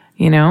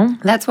 You know?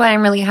 That's why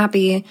I'm really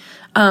happy.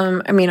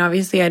 I mean,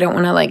 obviously, I don't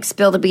want to like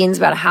spill the beans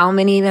about how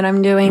many that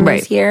I'm doing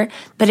this year,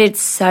 but it's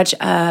such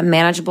a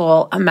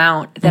manageable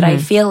amount that I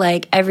feel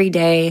like every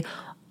day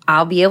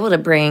I'll be able to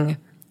bring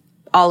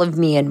all of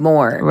me and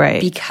more.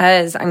 Right.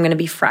 Because I'm going to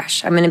be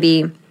fresh. I'm going to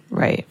be,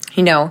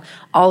 you know,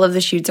 all of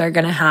the shoots are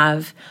going to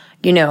have,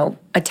 you know,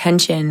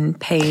 attention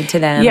paid to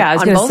them I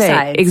was on gonna both say,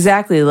 sides.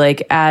 Exactly.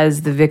 Like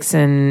as the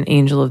Vixen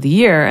Angel of the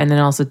Year, and then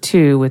also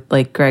too with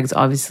like Greg's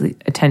obviously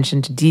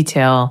attention to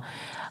detail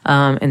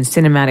and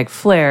cinematic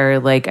flair,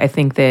 like I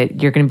think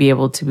that you're going to be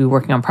able to be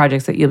working on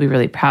projects that you'll be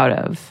really proud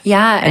of.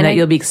 Yeah. And that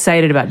you'll be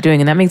excited about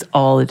doing. And that makes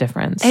all the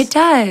difference. It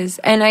does.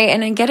 And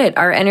I get it.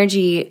 Our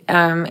energy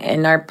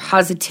and our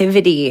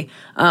positivity,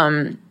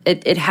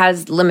 it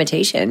has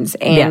limitations.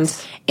 And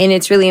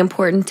it's really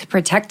important to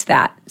protect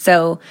that.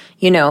 So,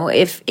 you know,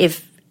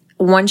 if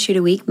 1 shoot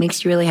a week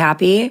makes you really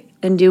happy,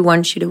 then do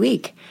 1 shoot a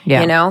week.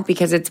 Yeah. You know,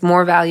 because it's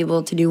more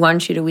valuable to do 1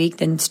 shoot a week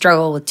than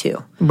struggle with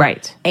 2.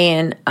 Right.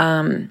 And,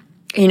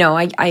 you know,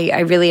 I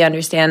really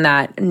understand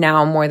that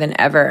now more than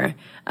ever,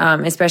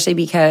 especially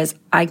because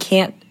I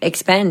can't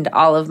expend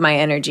all of my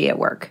energy at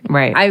work.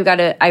 Right. I've got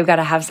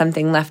to have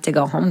something left to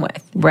go home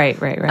with. Right.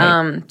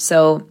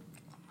 So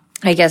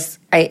I guess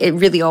it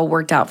really all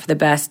worked out for the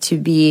best to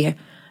be,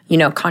 you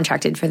know,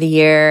 contracted for the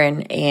year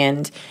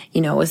and you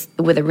know,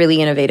 with a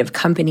really innovative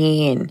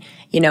company. And,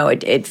 you know,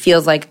 it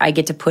feels like I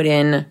get to put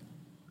in,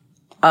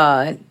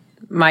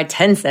 my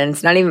 10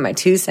 cents, not even my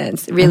 2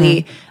 cents.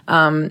 Really,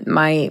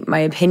 my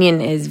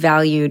opinion is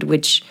valued,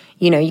 which,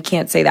 you know, you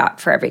can't say that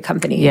for every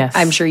company. Yes.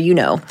 I'm sure you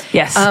know.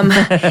 Yes.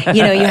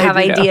 You know, you have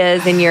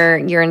ideas know.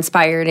 And you're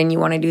inspired and you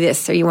want to do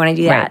this or you want to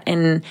do that.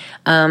 Right.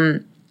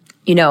 And,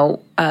 you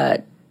know,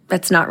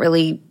 that's not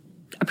really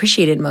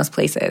appreciated most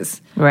places.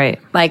 Right.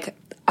 Like,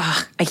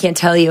 I can't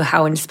tell you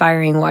how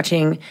inspiring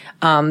watching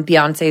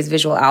Beyonce's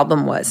visual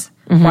album was.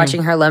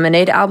 Watching her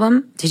Lemonade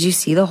album. Did you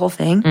see the whole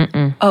thing?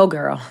 Mm-mm. Oh,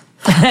 girl.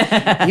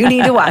 You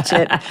need to watch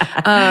it.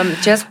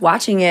 Just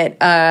watching it,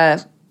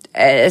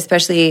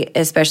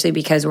 especially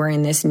because we're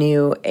in this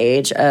new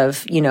age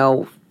of, you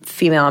know,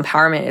 female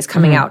empowerment is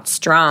coming out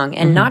strong,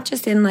 and not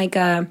just in like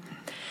a.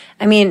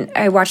 I mean,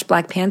 I watched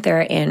Black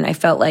Panther and I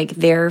felt like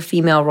their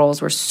female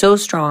roles were so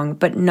strong,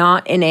 but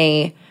not in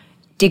a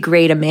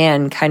degrade a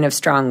man kind of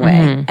strong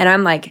way. And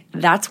I'm like,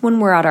 that's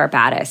when we're at our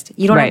baddest.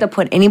 You don't have to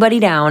put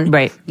anybody down.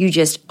 Right. You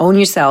just own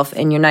yourself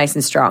and you're nice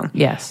and strong.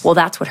 Yes. Well,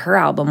 that's what her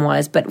album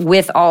was. But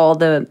with all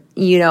the,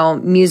 you know,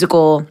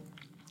 musical,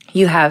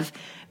 you have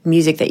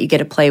music that you get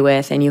to play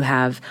with and you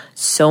have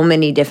so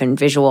many different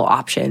visual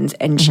options.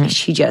 And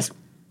she just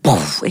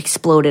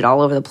exploded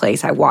all over the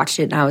place. I watched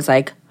it and I was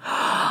like,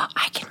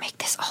 I can make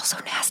this all so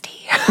nasty.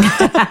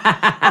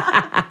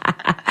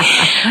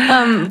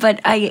 But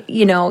I,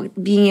 you know,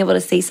 being able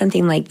to say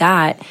something like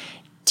that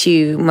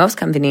to most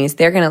companies,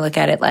 they're going to look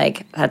at it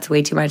like, that's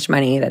way too much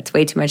money. That's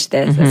way too much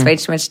this. That's way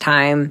too much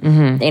time.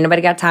 Ain't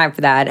nobody got time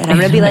for that. And I'm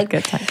going to be like,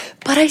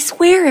 but I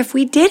swear if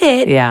we did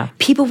it,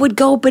 people would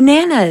go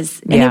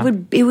bananas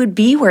and it would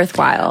be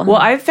worthwhile. Well,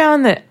 I've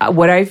found that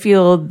what I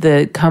feel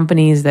the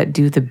companies that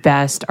do the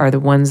best are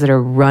the ones that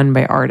are run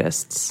by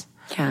artists.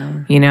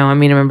 Yeah. You know, I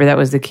mean, I remember that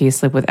was the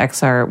case like with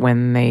XR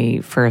when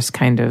they first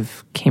kind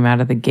of came out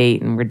of the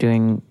gate and were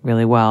doing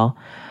really well.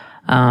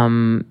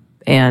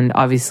 And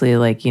obviously,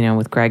 like, you know,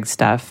 with Greg's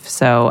stuff.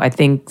 So I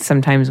think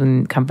sometimes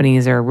when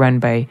companies are run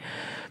by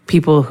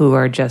people who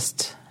are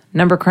just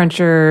number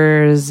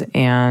crunchers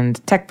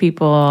and tech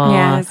people,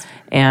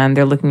 and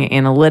they're looking at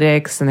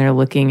analytics and they're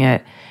looking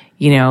at,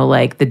 you know,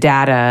 like the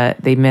data,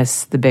 they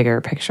miss the bigger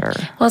picture.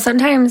 Well,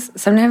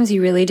 sometimes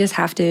you really just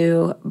have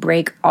to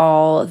break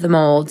all the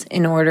molds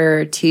in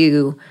order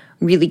to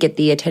really get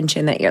the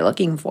attention that you're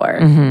looking for.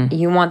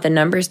 You want the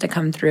numbers to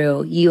come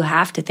through. You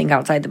have to think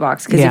outside the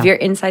box. Because if you're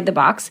inside the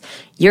box,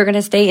 you're going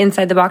to stay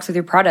inside the box with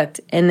your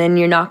product. And then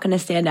you're not going to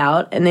stand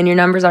out. And then your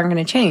numbers aren't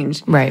going to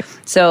change. Right.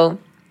 So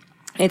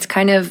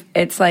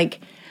it's like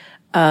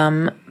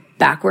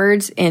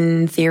backwards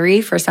in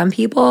theory for some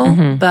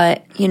people.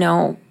 But, you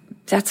know,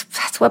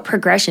 that's what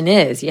progression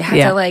is. You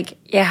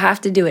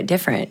have to do it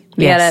different.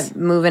 You gotta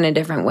move in a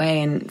different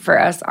way. And for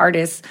us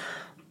artists,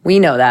 we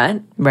know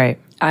that. Right.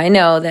 I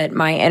know that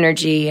my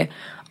energy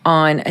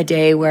on a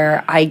day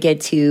where I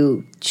get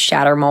to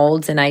shatter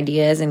molds and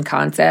ideas and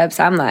concepts,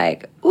 I'm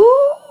like,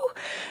 ooh,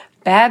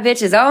 bad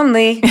bitches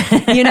only,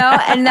 you know,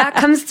 and that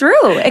comes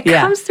through. It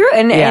comes through.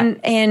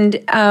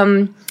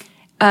 And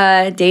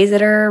days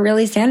that are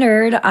really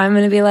standard, I'm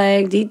going to be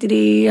like,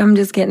 dee, I'm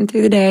just getting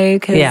through the day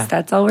because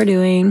that's all we're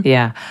doing.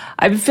 Yeah.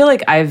 I feel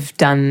like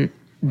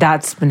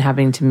that's been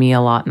happening to me a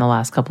lot in the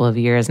last couple of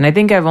years. And I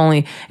think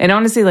and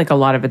honestly, like a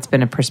lot of it's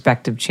been a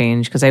perspective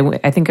change because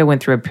I think I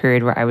went through a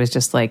period where I was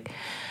just like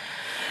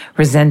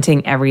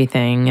resenting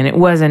everything. And it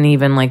wasn't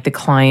even like the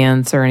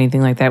clients or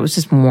anything like that. It was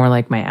just more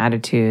like my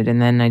attitude.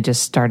 And then I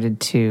just started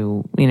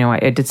to, you know,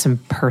 I did some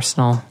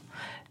personal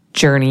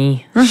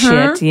journey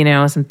shit, you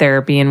know, some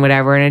therapy and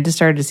whatever. And I just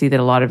started to see that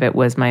a lot of it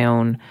was my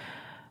own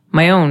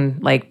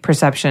like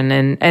perception.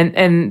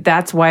 And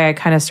that's why I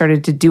kind of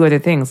started to do other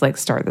things like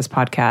start this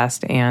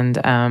podcast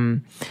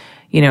and,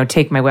 you know,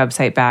 take my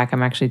website back.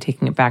 I'm actually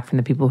taking it back from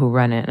the people who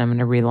run it and I'm going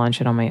to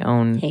relaunch it on my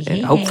own,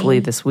 hopefully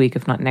this week,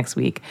 if not next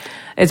week.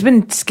 It's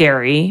been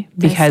scary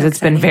because it's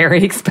been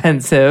very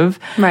expensive.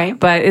 Right.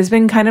 But it's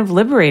been kind of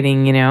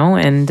liberating, you know,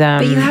 and,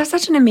 but you have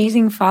such an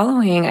amazing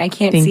following. I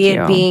can't see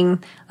it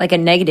being like a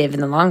negative in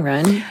the long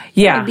run.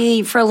 Yeah. It would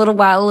be for a little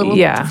while, a little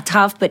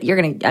tough, but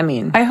you're going to, I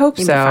mean, I hope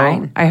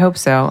so. I hope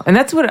so. And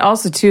that's what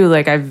also too,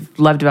 like I've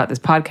loved about this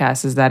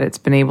podcast is that it's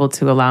been able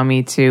to allow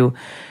me to,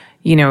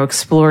 you know,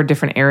 explore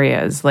different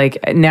areas. Like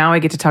now I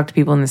get to talk to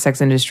people in the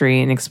sex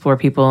industry and explore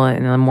people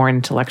in a more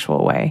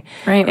intellectual way.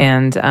 Right.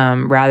 And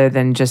rather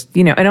than just,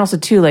 you know, and also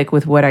too, like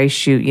with what I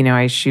shoot, you know,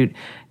 I shoot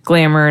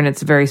glamour and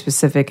it's very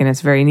specific and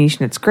it's very niche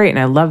and it's great and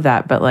I love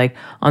that. But like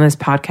on this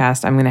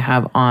podcast, I'm going to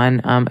have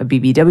on a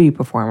BBW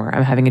performer.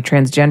 I'm having a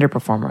transgender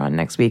performer on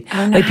next week.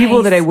 Oh, nice. Like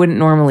people that I wouldn't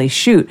normally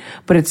shoot.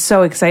 But it's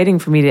so exciting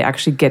for me to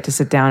actually get to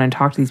sit down and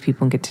talk to these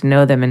people and get to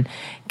know them and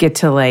get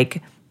to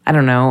like, I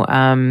don't know,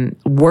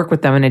 work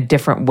with them in a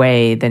different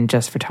way than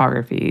just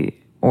photography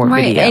or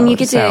video. And you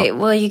get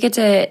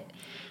to,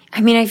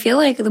 I mean, I feel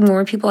like the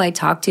more people I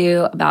talk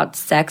to about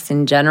sex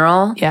in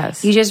general,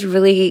 you just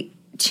really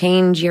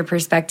change your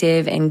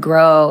perspective and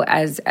grow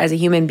as a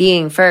human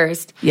being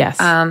first. Yes.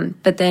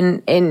 But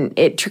then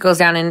it trickles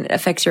down and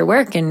affects your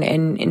work and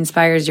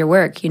inspires your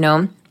work, you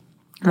know?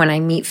 When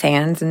I meet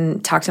fans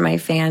and talk to my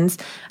fans,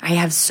 I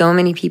have so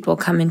many people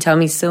come and tell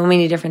me so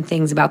many different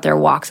things about their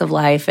walks of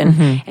life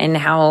and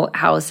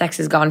how sex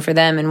has gone for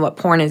them and what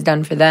porn has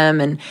done for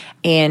them.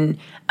 And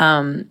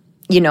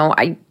you know,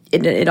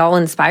 it all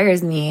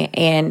inspires me.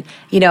 And,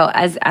 you know,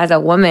 as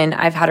a woman,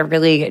 I've had a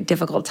really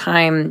difficult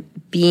time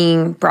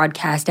being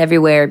broadcast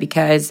everywhere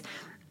because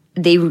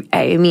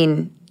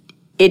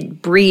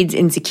it breeds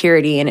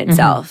insecurity in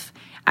itself.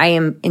 I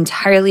am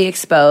entirely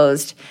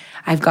exposed.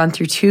 I've gone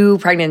through 2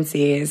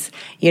 pregnancies,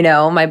 you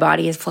know, my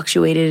body has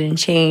fluctuated and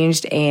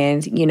changed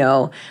and, you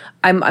know,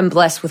 I'm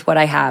blessed with what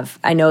I have.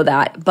 I know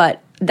that,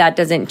 but that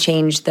doesn't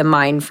change the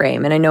mind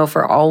frame. And I know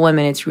for all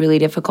women, it's really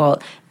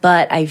difficult.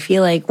 But I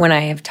feel like when I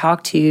have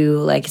talked to,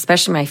 like,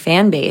 especially my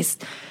fan base,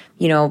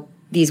 you know,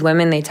 these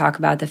women, they talk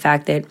about the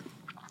fact that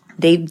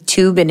they've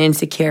too been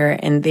insecure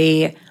and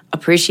they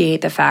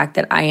appreciate the fact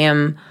that I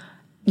am,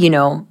 you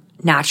know,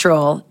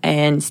 natural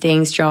and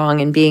staying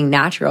strong and being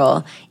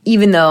natural,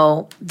 even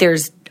though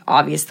there's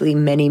obviously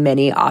many,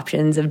 many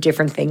options of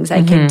different things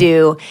I can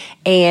do.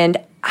 And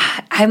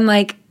I'm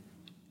like,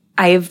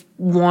 I've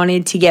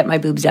wanted to get my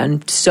boobs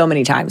done so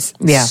many times.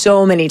 Yeah.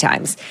 So many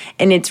times.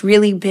 And it's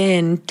really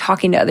been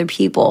talking to other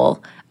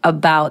people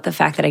about the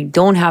fact that I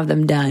don't have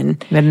them done.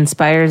 That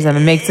inspires them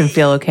and makes them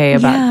feel okay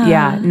about,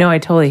 no, I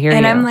totally hear you.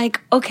 And I'm like,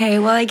 okay,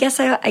 well, I guess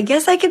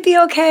I could be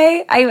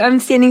okay. I'm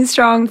standing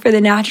strong for the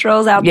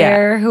naturals out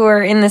there who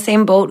are in the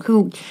same boat,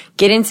 who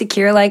get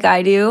insecure like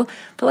I do.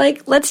 But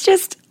like, let's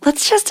just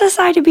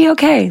decide to be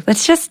okay.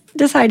 Let's just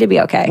decide to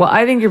be okay. Well,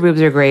 I think your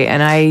boobs are great,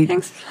 and I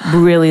Thanks.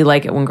 really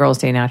like it when girls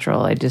stay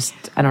natural. I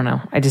don't know.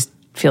 I just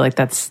feel like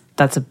that's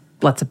a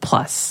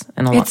plus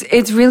in a lot.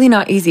 It's really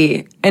not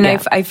easy, and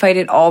I fight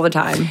it all the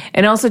time.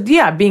 And also,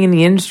 being in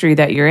the industry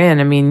that you're in,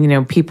 I mean, you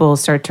know, people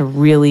start to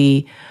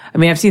really. I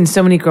mean, I've seen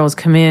so many girls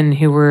come in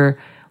who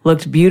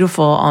looked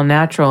beautiful, all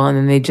natural, and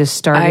then they just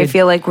started. I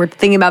feel like we're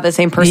thinking about the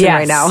same person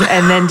right now.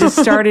 And then just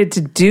started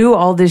to do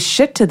all this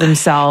shit to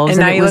themselves. And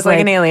now you look like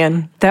an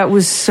alien. That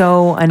was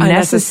so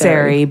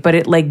unnecessary. But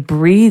it like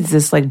breeds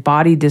this like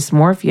body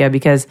dysmorphia,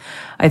 because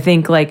I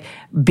think like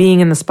being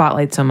in the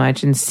spotlight so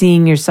much and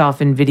seeing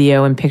yourself in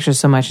video and pictures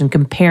so much and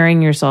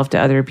comparing yourself to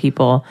other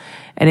people,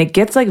 and it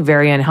gets like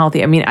very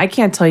unhealthy. I mean, I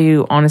can't tell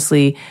you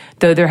honestly,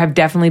 though there have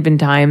definitely been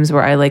times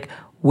where I like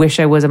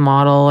wish I was a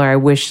model, or I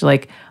wish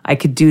like I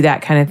could do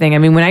that kind of thing. I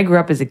mean, when I grew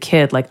up as a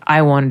kid, like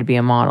I wanted to be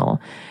a model.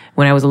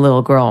 When I was a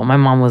little girl, my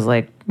mom was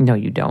like, no,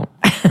 you don't.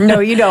 No,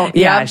 you don't.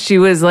 Yeah. She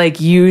was like,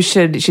 you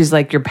should. She's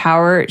like, your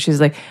power. She's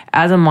like,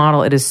 as a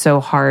model, it is so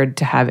hard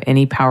to have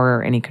any power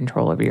or any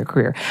control over your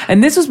career.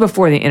 And this was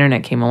before the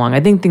internet came along.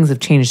 I think things have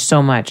changed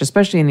so much,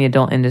 especially in the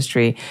adult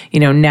industry. You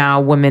know, now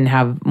women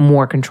have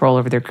more control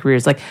over their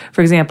careers. Like,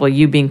 for example,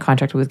 you being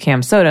contracted with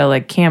Cam Soda,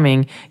 like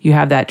camming, you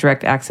have that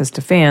direct access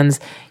to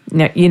fans.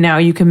 Now,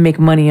 you can make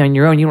money on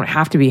your own. You don't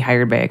have to be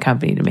hired by a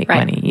company to make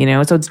money, you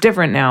know? So it's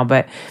different now,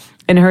 but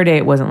in her day,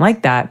 it wasn't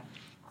like that.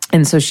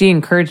 And so she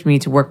encouraged me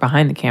to work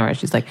behind the camera.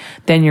 She's like,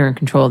 then you're in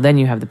control, then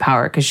you have the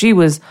power. Because she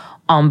was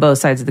on both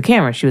sides of the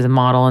camera. She was a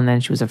model, and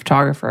then she was a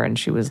photographer, and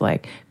she was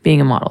like,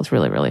 being a model is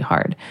really, really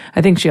hard.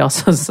 I think she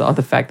also saw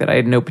the fact that I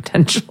had no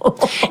potential.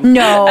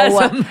 No,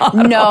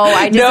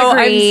 I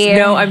disagree.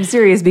 I'm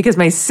serious, because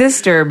my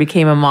sister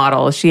became a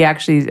model. She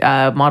actually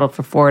modeled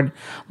for Ford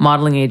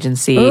Modeling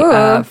Agency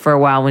for a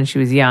while when she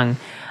was young.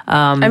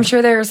 I'm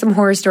sure there are some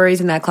horror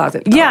stories in that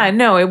closet, though. Yeah,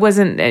 no, it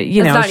wasn't,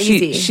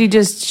 easy. she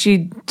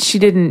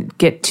didn't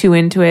get too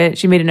into it.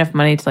 She made enough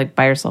money to like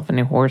buy herself a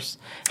new horse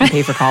and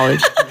pay for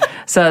college.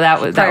 So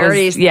that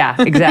was yeah,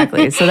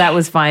 exactly. So that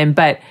was fine.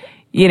 But,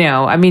 you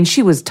know, I mean,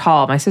 she was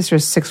tall. My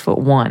sister's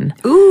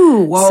 6'1".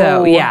 Ooh, whoa.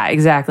 So yeah,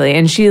 exactly.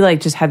 And she like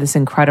just had this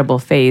incredible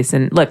face.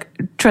 And look,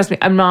 trust me,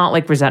 I'm not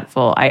like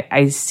resentful.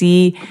 I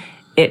see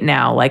it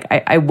now. Like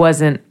I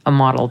wasn't a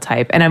model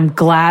type, and I'm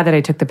glad that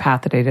I took the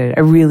path that I did.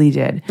 I really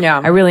did. Yeah,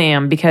 I really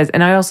am, because,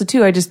 and I also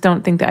too, I just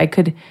don't think that I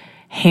could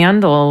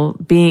handle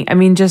being. I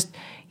mean, just,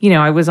 you know,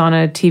 I was on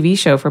a TV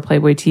show for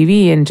Playboy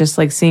TV, and just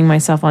like seeing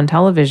myself on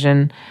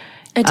television.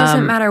 It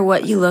doesn't matter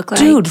what you look like.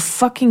 Dude,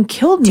 fucking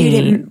killed me.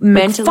 Dude, it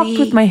mentally fucked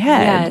with my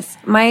head. Yes,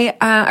 my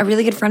a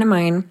really good friend of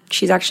mine.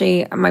 She's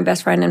actually my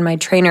best friend and my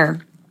trainer.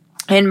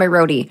 And my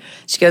roadie.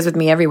 She goes with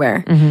me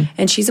everywhere.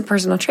 And she's a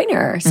personal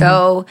trainer.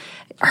 So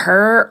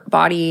her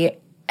body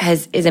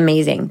is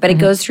amazing. But it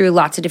goes through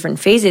lots of different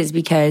phases,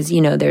 because, you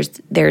know,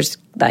 there's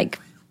like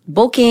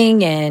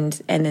bulking and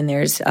then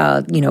there's,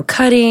 you know,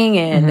 cutting,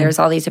 and there's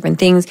all these different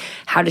things.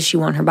 How does she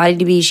want her body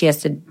to be? She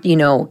has to, you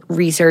know,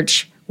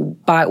 research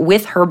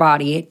with her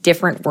body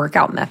different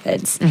workout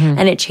methods.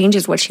 And it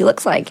changes what she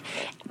looks like.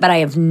 But I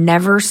have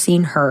never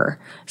seen her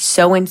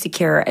so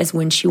insecure as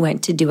when she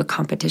went to do a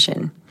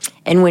competition.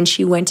 And when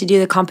she went to do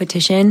the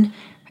competition,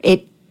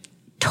 it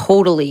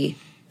totally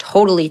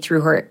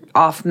threw her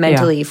off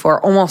mentally for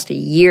almost a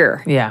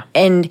year. Yeah.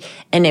 And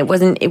it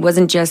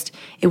wasn't just,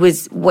 it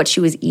was what she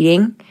was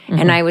eating.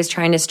 And I was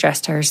trying to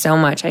stress to her so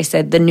much. I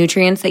said, the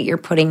nutrients that you're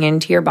putting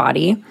into your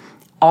body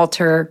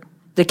alter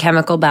the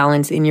chemical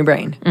balance in your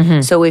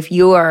brain. So if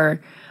you are,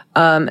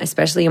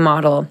 especially a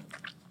model,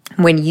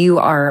 when you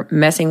are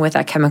messing with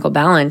that chemical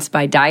balance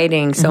by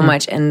dieting so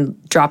much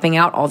and dropping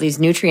out all these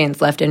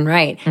nutrients left and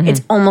right,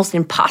 it's almost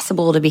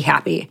impossible to be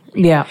happy.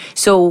 Yeah.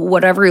 So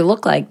whatever you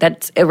look like,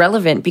 that's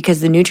irrelevant,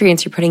 because the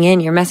nutrients you're putting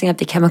in, you're messing up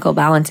the chemical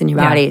balance in your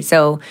body.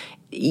 So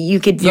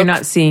you're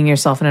not seeing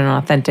yourself in an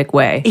authentic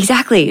way.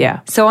 Exactly.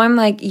 Yeah. So I'm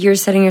like, you're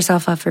setting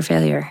yourself up for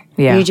failure.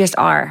 Yeah. You just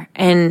are.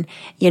 And,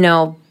 you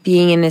know,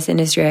 being in this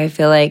industry, I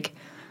feel like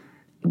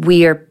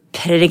we are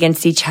pitted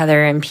against each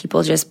other, and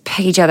people just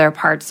pick each other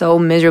apart so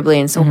miserably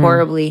and so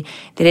horribly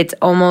that it's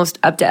almost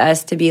up to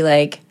us to be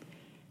like,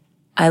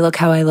 I look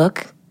how I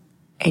look,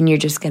 and you're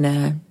just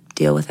gonna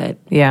deal with it.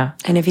 Yeah.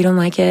 And if you don't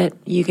like it,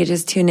 you could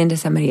just tune into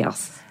somebody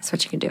else. That's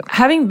what you can do.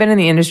 Having been in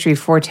the industry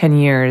for 10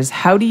 years,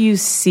 how do you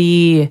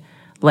see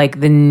like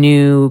the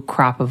new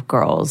crop of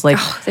girls? Like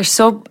they're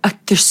so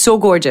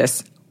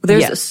gorgeous.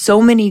 There's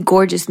so many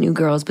gorgeous new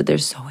girls, but they're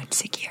so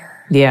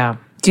insecure. Yeah.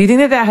 Do you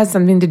think that has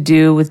something to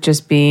do with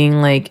just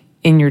being like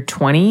in your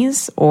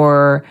 20s?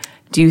 Or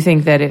do you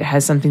think that it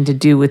has something to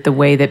do with the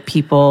way that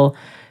people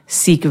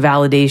seek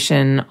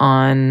validation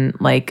on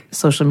like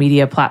social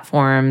media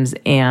platforms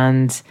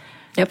and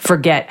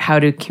forget how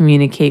to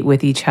communicate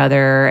with each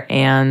other?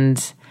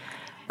 And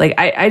like,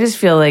 I just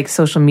feel like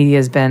social media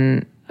has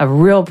been a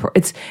real,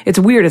 it's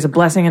weird. It's a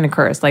blessing and a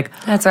curse. Like,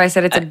 that's why I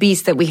said it's a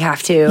beast that we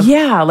have to.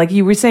 Yeah. Like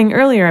you were saying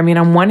earlier, I mean,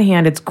 on one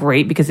hand, it's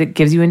great because it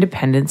gives you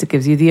independence. It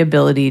gives you the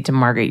ability to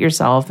market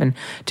yourself and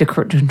to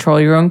control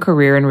your own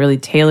career and really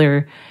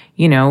tailor,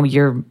 you know,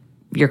 your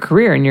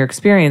career and your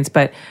experience.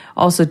 But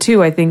also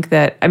too, I think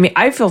that, I mean,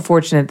 I feel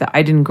fortunate that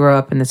I didn't grow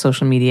up in the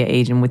social media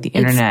age and with the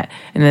internet,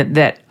 and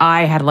that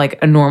I had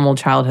like a normal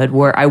childhood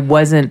where I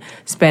wasn't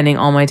spending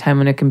all my time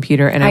on a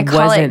computer, and I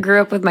grew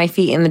up with my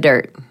feet in the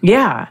dirt.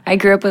 Yeah. I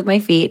grew up with my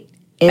feet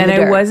in the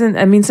dirt.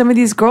 I mean, some of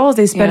these girls,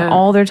 they spend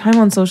all their time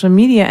on social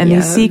media and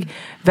they seek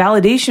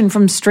validation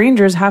from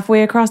strangers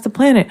halfway across the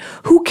planet.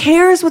 Who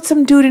cares what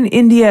some dude in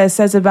India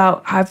says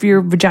about how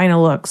your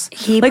vagina looks?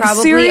 He like,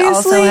 probably seriously?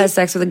 Also has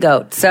sex with a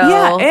goat. So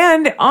yeah,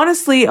 and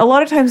honestly, a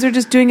lot of times they're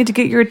just doing it to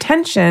get your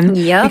attention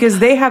because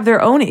they have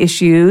their own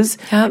issues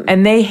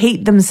and they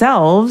hate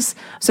themselves.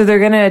 So they're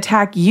going to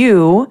attack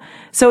you.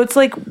 So it's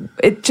like,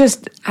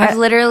 I've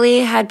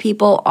literally had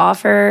people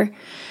offer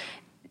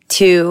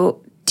to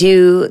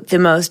do the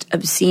most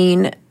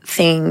obscene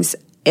things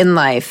in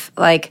life.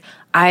 Like,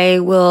 I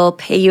will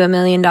pay you $1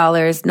 million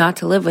not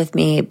to live with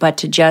me, but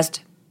to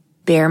just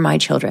bear my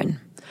children.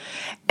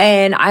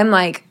 And I'm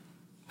like,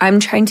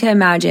 I'm trying to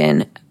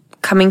imagine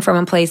coming from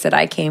a place that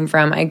I came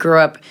from. I grew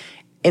up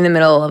in the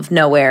middle of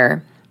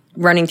nowhere,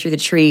 running through the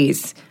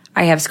trees.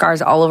 I have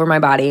scars all over my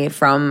body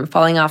from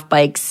falling off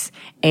bikes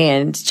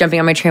and jumping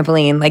on my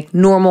trampoline, like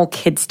normal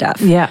kid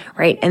stuff. Yeah.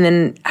 Right? And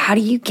then how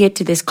do you get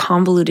to this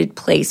convoluted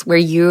place where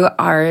you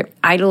are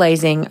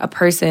idolizing a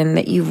person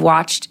that you've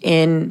watched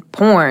in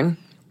porn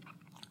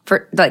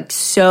for like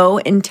so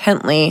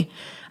intently?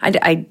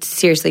 I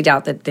seriously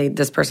doubt that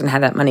this person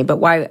had that money, but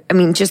why? I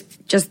mean, just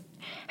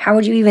how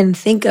would you even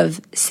think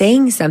of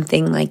saying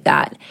something like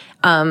that?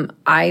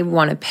 I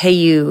want to pay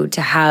you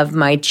to have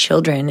my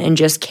children and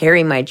just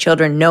carry my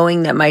children,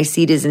 knowing that my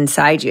seed is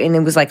inside you. And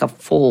it was like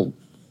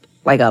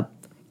a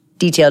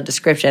detailed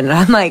description. And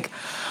I'm like,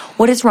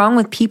 what is wrong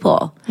with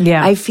people?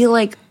 Yeah. I feel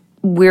like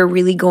we're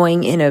really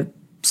going in a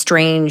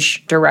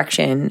strange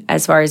direction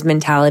as far as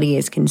mentality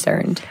is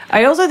concerned.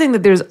 I also think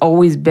that there's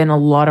always been a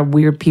lot of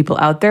weird people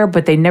out there,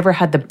 but they never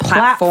had the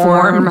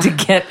platform to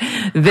get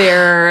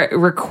their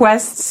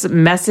requests,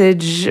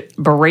 message,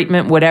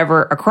 beratement,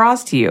 whatever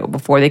across to you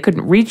before. They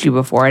couldn't reach you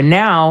before. And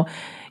now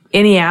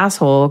any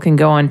asshole can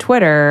go on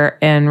Twitter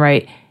and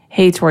write,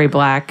 "Hey, Tory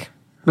Black,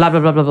 blah, blah,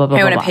 blah, blah, blah, blah.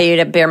 I want to pay you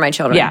to bear my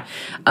children." Yeah.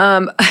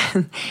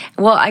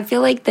 Well, I feel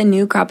like the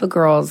new crop of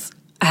girls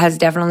has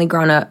definitely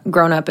grown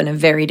up in a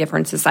very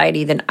different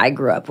society than I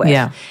grew up with.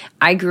 Yeah.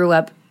 I grew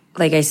up,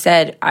 like I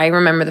said, I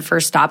remember the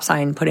first stop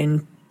sign put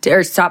in,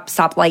 or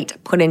stop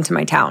light put into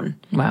my town.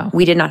 Wow.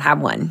 We did not have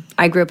one.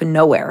 I grew up in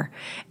nowhere.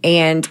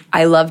 And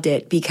I loved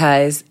it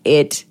because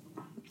it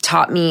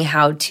taught me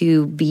how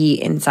to be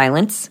in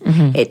silence.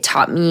 Mm-hmm. It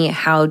taught me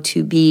how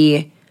to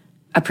be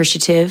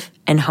appreciative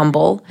and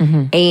humble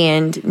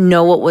and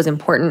know what was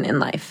important in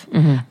life.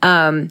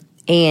 Mm-hmm.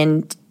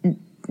 And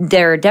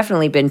there have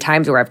definitely been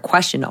times where I've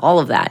questioned all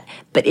of that,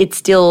 but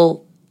it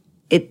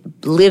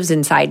lives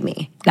inside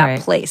me,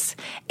 that place.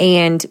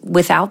 And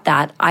without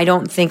that, I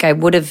don't think I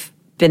would have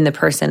been the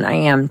person I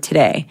am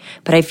today.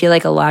 But I feel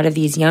like a lot of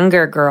these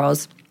younger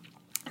girls,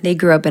 they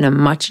grew up in a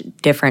much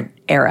different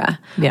era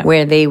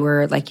where they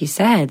were, like you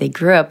said, they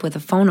grew up with a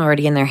phone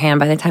already in their hand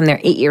by the time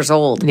they're 8 years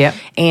old. Yep.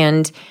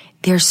 And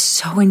they're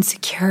so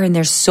insecure and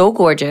they're so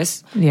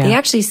gorgeous. Yeah. They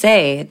actually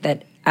say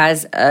that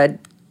as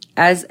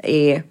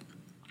a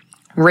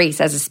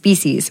race, as a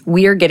species,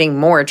 we are getting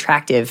more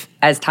attractive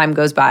as time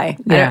goes by.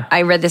 Yeah.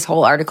 I read this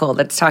whole article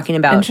that's talking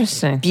about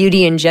Interesting.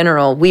 Beauty in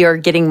general. We are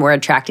getting more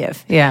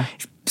attractive. Yeah.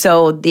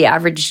 So the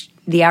average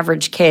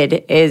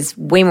kid is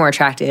way more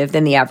attractive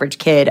than the average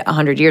kid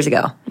 100 years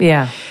ago.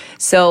 Yeah.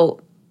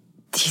 So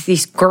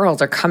these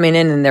girls are coming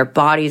in and their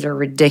bodies are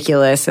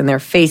ridiculous and their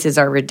faces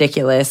are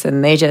ridiculous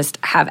and they just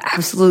have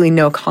absolutely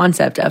no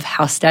concept of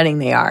how stunning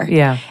they are.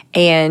 Yeah.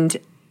 And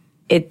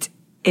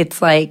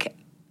it's like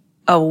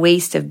a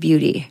waste of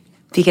beauty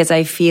because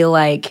I feel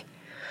like,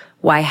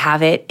 why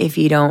have it if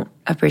you don't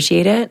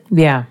appreciate it?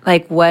 Yeah.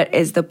 Like, what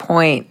is the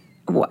point?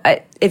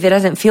 If it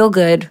doesn't feel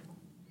good,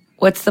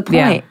 what's the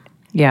point?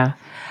 Yeah.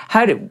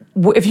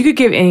 If you could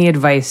give any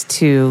advice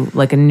to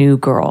like a new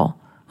girl,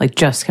 like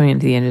just coming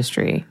into the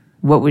industry,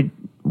 what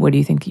do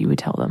you think you would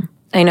tell them?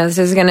 I know this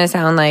is going to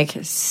sound like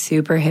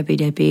super hippy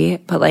dippy,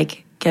 but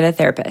like, get a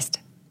therapist.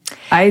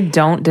 I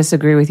don't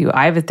disagree with you.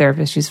 I have a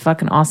therapist. She's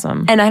fucking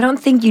awesome. And I don't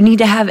think you need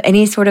to have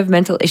any sort of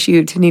mental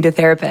issue to need a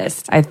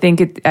therapist. I think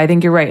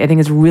you're right. I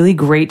think it's really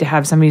great to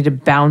have somebody to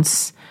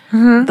bounce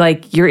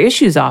like your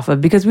issues off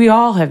of, because we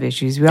all have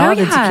issues. We all have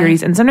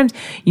insecurities. And sometimes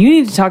you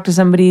need to talk to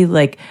somebody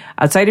like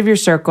outside of your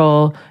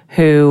circle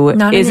who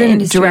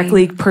isn't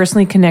directly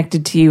personally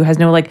connected to you, has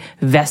no like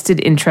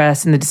vested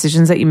interest in the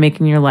decisions that you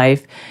make in your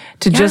life,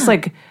 to just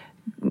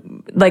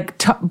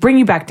bring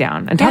you back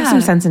down and talk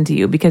some sense into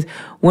you. Because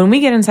when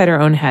we get inside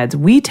our own heads,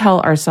 we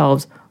tell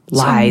ourselves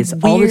lies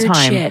all the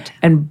time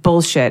and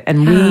bullshit,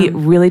 and we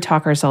really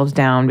talk ourselves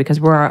down because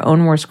we're our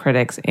own worst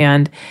critics,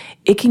 and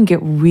it can get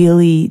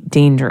really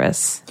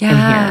dangerous in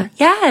here.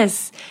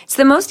 Yes. It's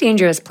the most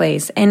dangerous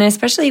place, and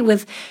especially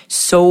with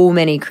so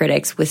many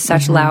critics with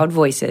such loud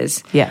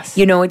voices. Yes.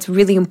 You know, it's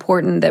really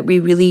important that we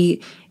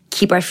really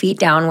keep our feet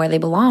down where they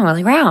belong on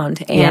the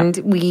ground, and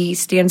we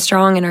stand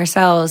strong in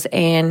ourselves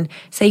and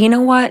say, you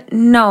know what?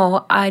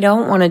 No, I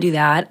don't want to do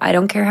that. I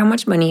don't care how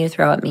much money you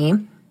throw at me.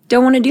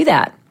 Don't want to do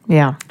that.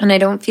 Yeah. And I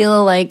don't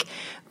feel like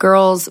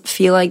girls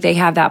feel like they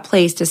have that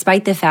place,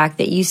 despite the fact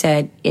that you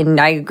said, and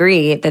I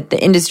agree, that the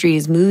industry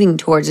is moving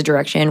towards a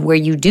direction where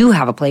you do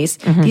have a place.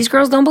 These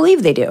girls don't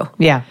believe they do.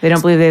 Yeah. They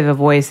don't believe they have a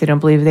voice. They don't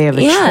believe they have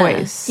a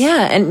choice.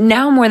 Yeah. And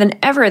now more than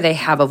ever, they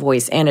have a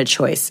voice and a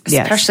choice,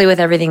 especially with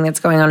everything that's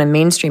going on in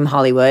mainstream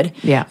Hollywood.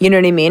 Yeah. You know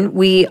what I mean?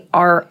 We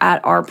are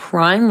at our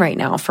prime right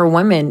now for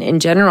women in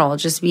general,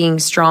 just being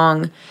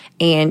strong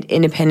and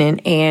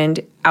independent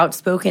and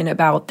outspoken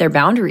about their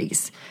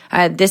boundaries.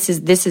 This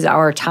is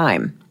our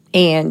time,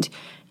 and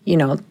you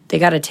know they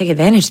got to take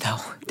advantage though.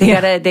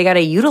 They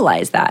gotta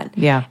utilize that.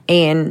 Yeah.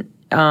 And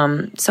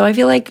so I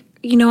feel like,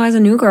 you know, as a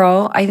new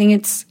girl, I think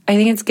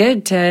it's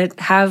good to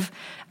have,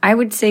 I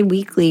would say,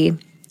 weekly,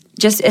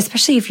 just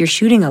especially if you're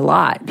shooting a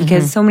lot,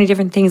 because so many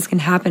different things can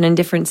happen in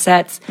different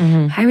sets.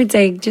 I would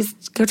say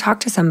just go talk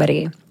to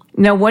somebody.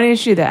 Now, one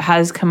issue that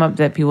has come up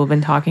that people have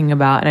been talking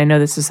about, and I know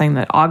this is something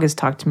that August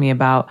talked to me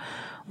about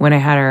when I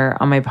had her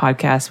on my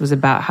podcast, was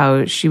about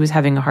how she was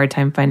having a hard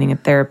time finding a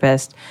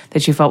therapist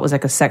that she felt was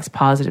like a sex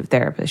positive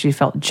therapist. She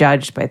felt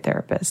judged by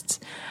therapists.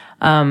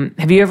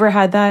 Have you ever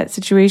had that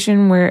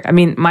situation where, I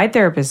mean, my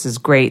therapist is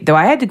great, though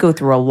I had to go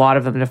through a lot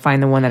of them to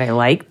find the one that I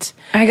liked.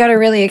 I got a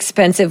really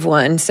expensive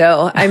one.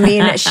 So, I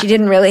mean, she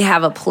didn't really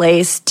have a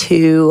place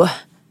to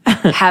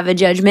have a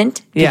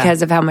judgment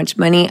because of how much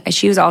money.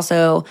 She was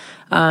also,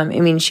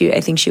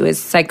 I think she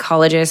was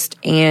psychologist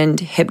and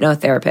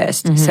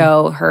hypnotherapist.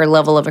 So her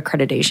level of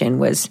accreditation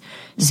was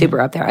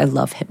super up there. I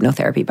love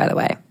hypnotherapy, by the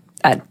way.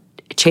 That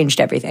changed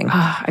everything.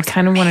 I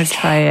kind of want to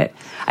try it.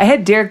 I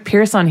had Derek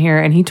Pierce on here,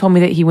 and he told me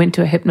that he went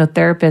to a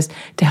hypnotherapist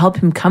to help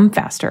him come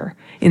faster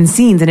in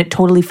scenes, and it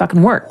totally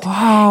fucking worked.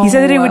 Whoa. He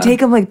said that it would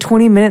take him like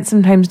 20 minutes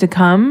sometimes to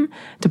come,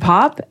 to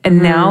pop,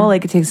 and now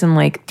like it takes him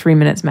like 3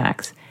 minutes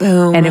max.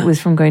 Boom. And it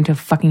was from going to a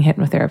fucking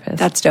hypnotherapist.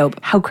 That's dope.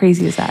 How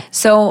crazy is that?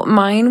 So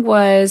mine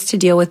was to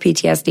deal with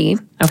PTSD.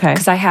 Okay.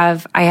 Because I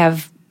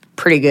have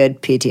pretty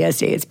good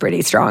PTSD. It's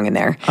pretty strong in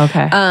there.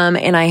 Okay.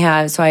 And I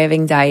have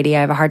anxiety.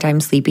 I have a hard time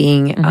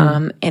sleeping.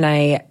 And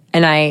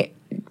I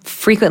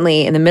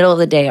frequently in the middle of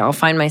the day, I'll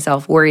find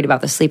myself worried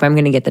about the sleep I'm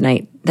going to get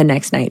the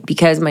next night,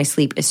 because my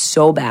sleep is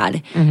so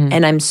bad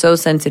and I'm so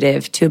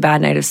sensitive to a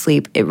bad night of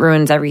sleep. It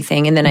ruins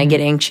everything. And then I get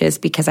anxious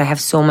because I have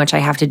so much I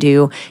have to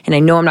do, and I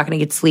know I'm not going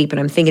to get sleep, and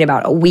I'm thinking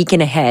about a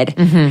weekend ahead.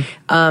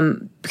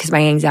 Because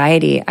my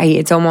anxiety,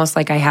 it's almost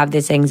like I have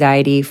this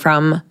anxiety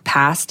from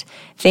past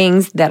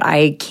things that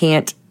I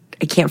can't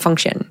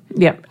function.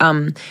 Yep.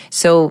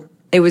 So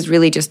it was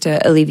really just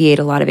to alleviate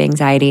a lot of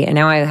anxiety. And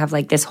now I have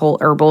like this whole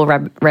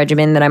herbal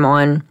regimen that I'm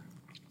on.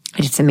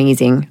 It's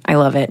amazing. I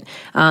love it.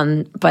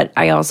 But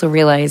I also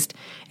realized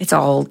it's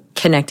all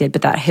connected,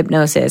 but that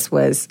hypnosis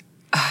was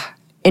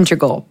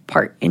integral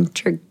part. Yeah,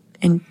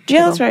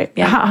 that's right.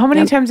 Yeah. How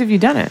many times have you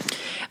done it?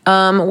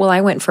 Well,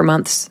 I went for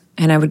months,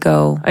 and I would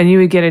go. And you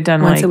would get it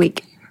done once a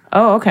week.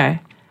 Oh, okay.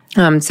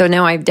 So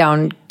now I've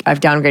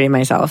downgraded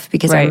myself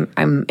because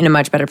I'm in a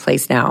much better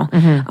place now.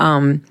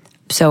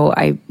 So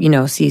I,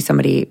 see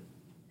somebody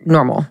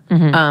normal.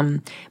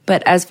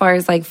 But as far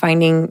as like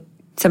finding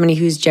somebody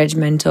who's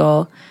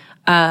judgmental,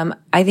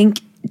 I think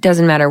it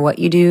doesn't matter what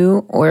you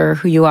do or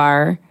who you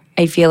are.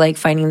 I feel like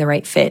finding the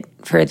right fit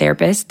for a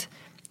therapist,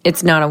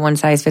 it's not a one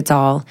size fits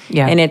all.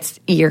 Yeah. And it's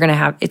going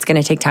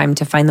to take time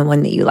to find the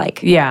one that you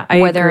like. Yeah.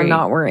 Whether agree. or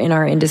not we're in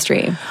our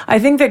industry. I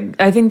think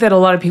that a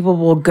lot of people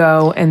will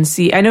go and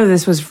see, I know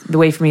this was the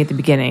way for me at the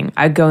beginning.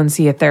 I'd go and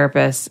see a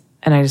therapist,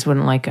 and I just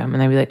wouldn't like them.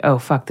 And I'd be like, oh,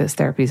 fuck, this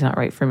therapy's not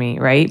right for me,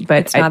 right? But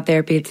it's not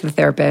therapy, it's the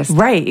therapist.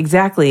 Right,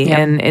 exactly. Yep.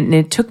 And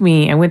it took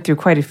me, I went through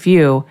quite a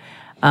few,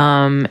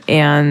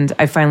 and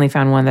I finally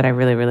found one that I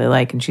really, really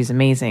like, and she's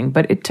amazing.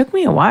 But it took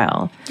me a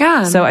while.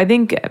 Yeah. So I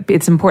think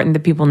it's important that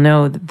people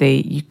know that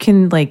you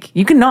can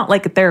not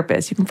like a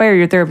therapist. You can fire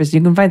your therapist.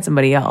 You can find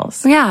somebody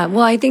else. Yeah.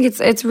 Well, I think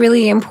it's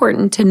really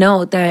important to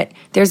note that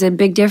there's a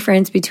big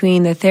difference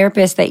between the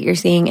therapist that you're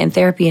seeing and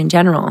therapy in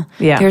general.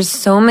 Yeah. There's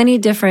so many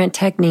different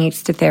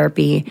techniques to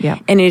therapy. Yeah.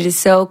 And it is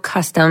so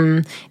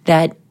custom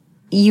that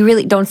you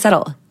really don't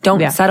settle.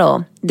 Don't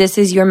settle. This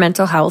is your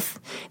mental health.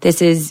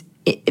 This is,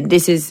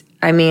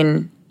 I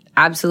mean,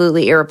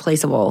 absolutely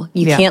irreplaceable.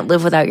 You can't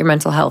live without your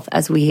mental health,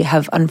 as we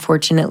have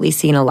unfortunately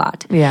seen a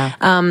lot. Yeah.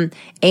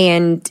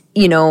 And,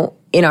 you know,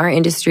 in our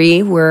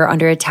industry, we're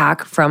under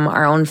attack from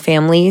our own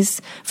families,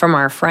 from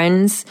our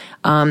friends,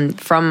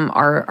 from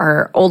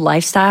our old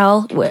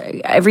lifestyle.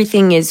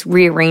 Everything is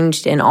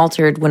rearranged and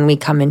altered when we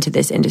come into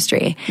this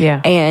industry.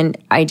 Yeah. And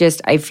I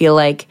feel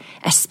like,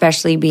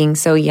 especially being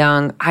so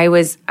young, I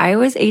was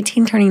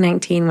 18 turning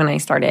 19 when I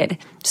started.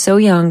 So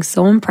young,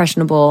 so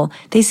impressionable.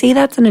 They say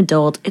that's an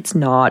adult. It's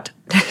not.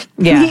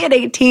 Yeah. Me at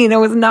 18, I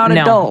was not an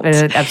adult.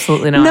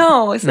 Absolutely not.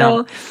 No.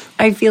 So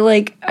I feel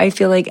like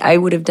I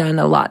would have done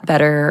a lot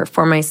better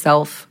for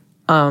myself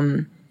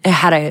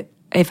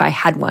if I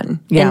had one.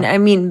 Yeah. And I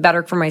mean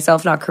better for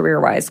myself, not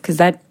career-wise, because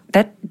that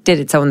did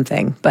its own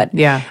thing. But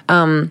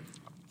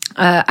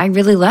I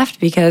really left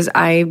because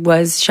I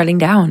was shutting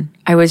down.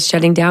 I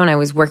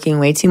was working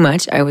way too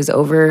much. I was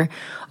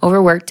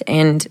overworked,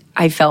 and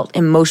I felt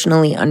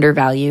emotionally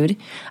undervalued.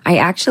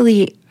 I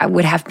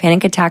would have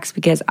panic attacks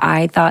because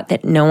I thought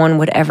that no one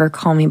would ever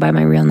call me by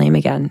my real name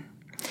again.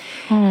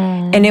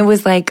 And it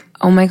was like,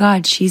 oh my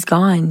God, she's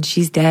gone.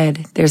 She's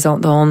dead. There's the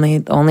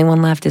only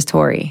one left is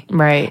Tori.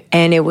 Right.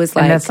 And it was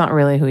like, and that's not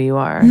really who you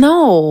are.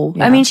 No.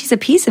 Yeah. I mean, she's a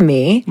piece of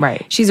me.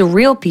 Right. She's a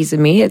real piece of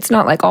me. It's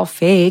not like all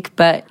fake,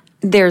 but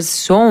there's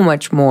so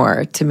much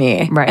more to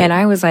me. Right. And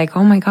I was like,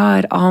 oh my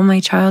God, all my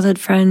childhood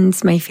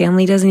friends, my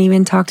family doesn't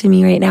even talk to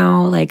me right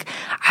now. Like,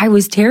 I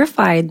was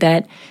terrified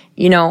that,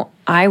 you know,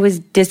 I was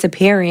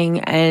disappearing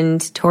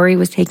and Tori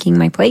was taking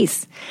my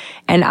place.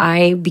 And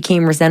I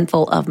became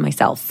resentful of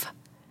myself.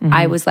 Mm-hmm.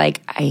 I was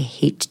like, I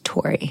hate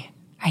Tori.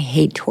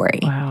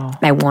 Wow.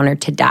 I want her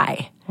to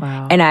die.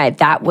 Wow. And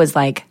that was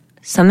like,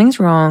 something's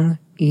wrong.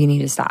 You need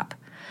to stop.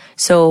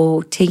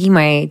 So taking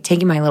my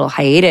little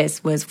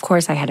hiatus was, of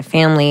course, I had a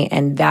family,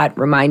 and that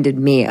reminded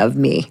me of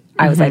me.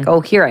 I was like, oh,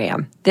 here I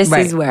am. This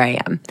is where I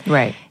am.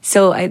 Right.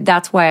 So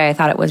that's why I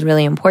thought it was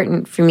really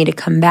important for me to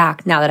come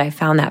back now that I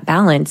found that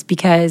balance,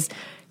 because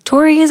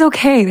Tori is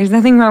okay. There's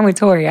nothing wrong with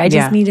Tori. I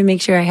just need to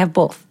make sure I have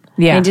both.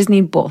 Yeah. I just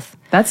need both.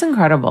 That's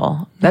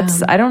incredible.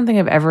 I don't think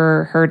I've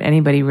ever heard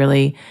anybody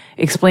really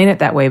explain it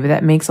that way, but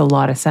that makes a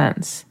lot of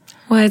sense.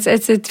 Well,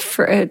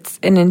 it's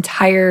an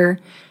entire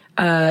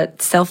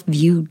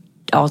self-view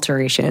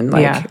alteration.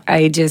 Like,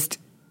 I just,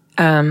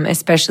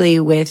 especially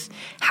with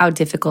how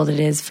difficult it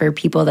is for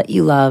people that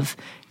you love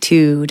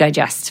to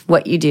digest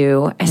what you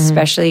do,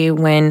 especially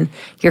when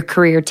your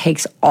career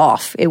takes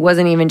off. It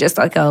wasn't even just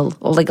like a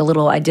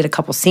little, I did a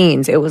couple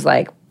scenes. It was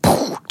like,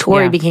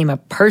 Tori became a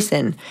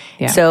person.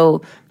 Yeah.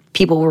 So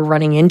people were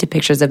running into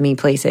pictures of me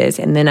places,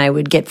 and then I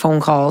would get phone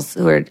calls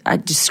who were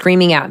just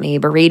screaming at me,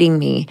 berating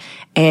me,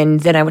 and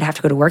then I would have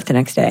to go to work the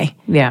next day.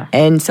 Yeah.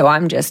 And so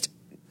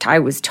I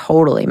was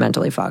totally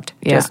mentally fucked.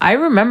 Yeah. I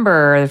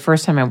remember the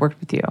first time I worked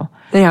with you.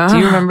 Yeah. Do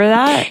you remember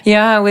that?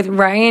 Yeah, with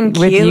Ryan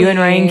Keeley. With you and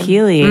Ryan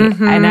Keeley.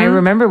 Mm-hmm. And I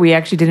remember we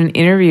actually did an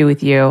interview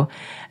with you.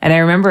 And I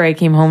remember I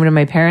came home to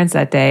my parents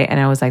that day, and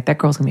I was like, that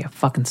girl's going to be a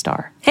fucking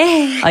star.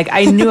 Like,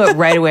 I knew it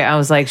right away. I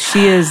was like,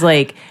 she is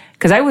like,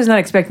 because I was not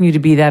expecting you to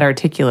be that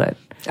articulate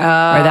or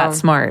that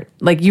smart.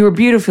 Like, you were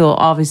beautiful,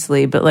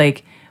 obviously, but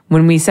like,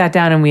 when we sat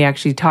down and we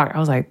actually talked, I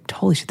was like,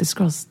 holy shit, this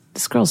girl's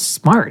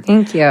smart.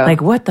 Thank you. Like,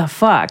 what the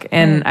fuck?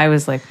 And I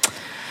was like,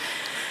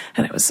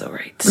 and I was so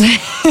right.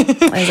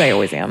 As I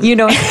always am. You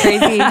know, it's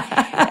crazy.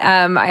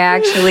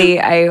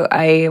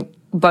 I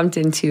bumped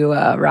into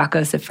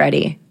Rocco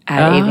Siffredi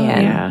at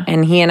AVN. Yeah.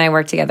 And he and I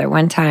worked together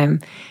one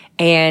time.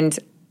 And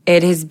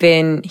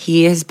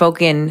he has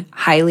spoken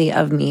highly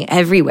of me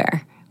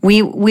everywhere.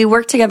 We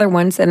worked together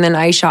once, and then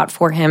I shot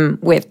for him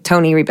with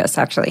Tony Rebus,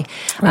 actually.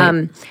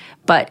 Right.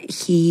 But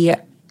he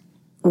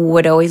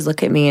would always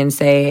look at me and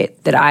say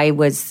that I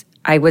was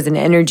an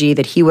energy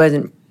that he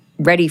wasn't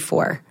ready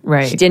for.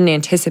 Right. He didn't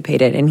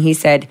anticipate it. And he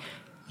said,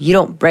 you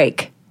don't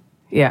break.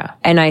 Yeah.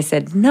 And I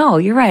said, no,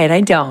 you're right, I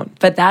don't.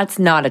 But that's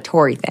not a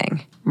Tori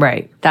thing.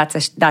 Right. That's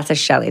a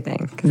Shelley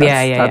thing.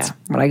 That's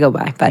what I go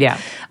by. But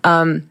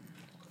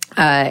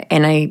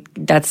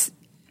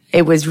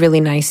it was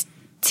really nice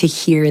to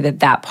hear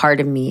that part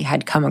of me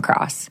had come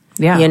across.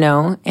 Yeah. You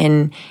know?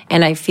 And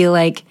I feel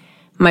like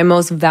my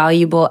most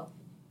valuable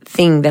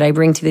thing that I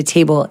bring to the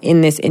table in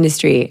this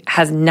industry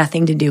has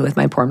nothing to do with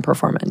my porn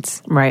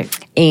performance. Right.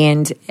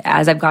 And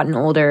as I've gotten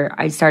older,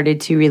 I started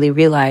to really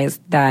realize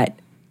that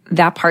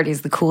part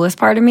is the coolest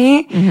part of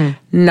me,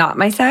 not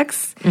my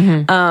sex.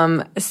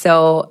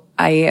 So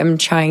I am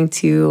trying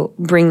to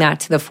bring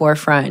that to the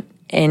forefront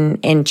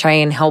and try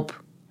and help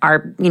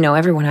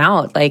everyone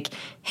out. Like,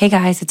 hey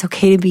guys, it's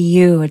okay to be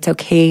you. It's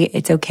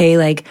okay.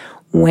 Like,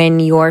 when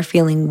you're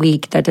feeling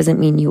weak, that doesn't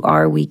mean you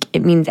are weak.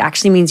 It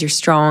actually means you're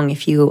strong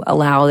if you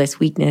allow this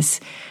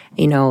weakness,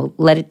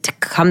 let it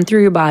come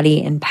through your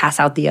body and pass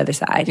out the other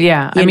side.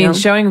 Yeah. I mean,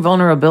 showing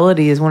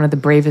vulnerability is one of the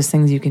bravest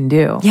things you can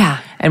do. Yeah.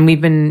 And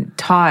we've been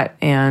taught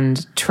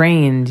and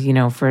trained,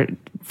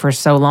 for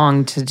so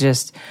long to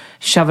just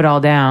shove it all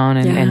down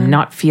and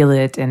not feel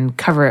it and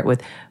cover it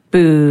with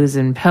booze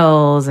and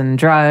pills and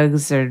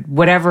drugs or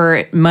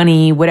whatever,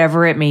 money,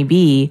 whatever it may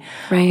be.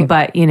 Right.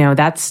 But,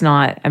 that's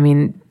not,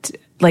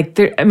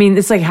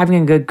 it's like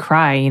having a good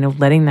cry,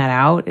 letting that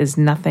out is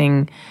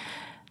nothing,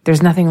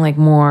 there's nothing like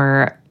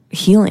more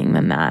healing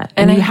than that.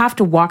 And you have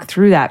to walk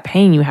through that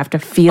pain. You have to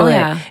feel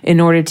it in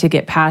order to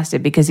get past it.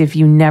 Because if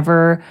you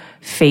never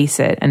face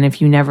it and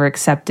if you never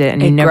accept it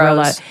and you never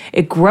allow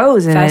it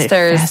grows and it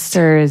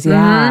festers.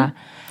 Yeah.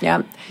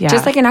 Yeah.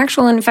 Just like an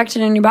actual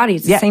infection in your body.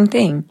 It's the same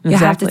thing. You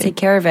have to take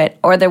care of it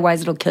or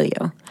otherwise it'll kill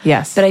you.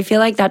 Yes. But I feel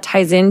like that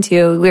ties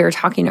into, we were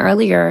talking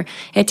earlier,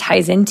 it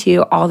ties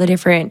into all the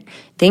different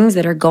things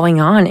that are going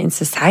on in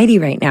society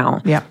right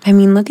now. Yeah. I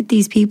mean, look at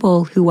these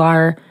people who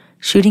are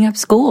shooting up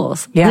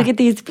schools. Yeah. Look at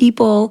these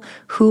people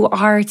who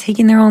are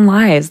taking their own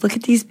lives. Look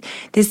at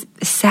this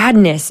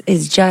sadness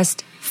is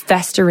just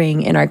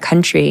festering in our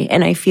country.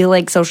 And I feel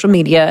like social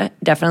media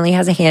definitely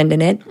has a hand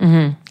in it.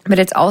 Mm-hmm. But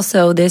it's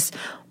also this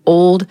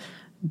old,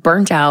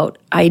 burnt out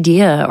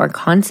idea or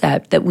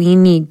concept that we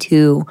need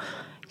to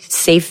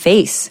save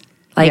face.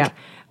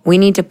 We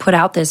need to put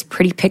out this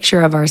pretty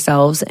picture of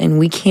ourselves and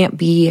we can't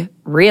be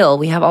real.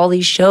 We have all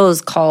these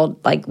shows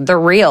called The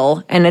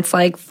Real and it's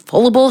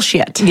full of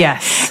bullshit.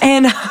 Yes.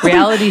 And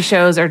reality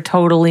shows are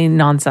totally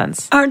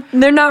nonsense.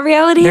 They're not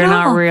reality They're at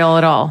all. Not real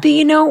at all. But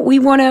we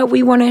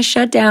want to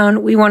shut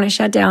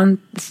down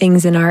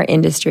things in our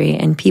industry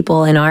and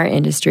people in our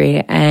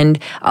industry and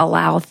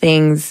allow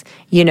things,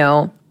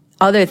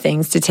 other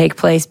things to take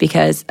place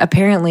because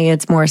apparently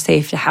it's more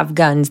safe to have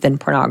guns than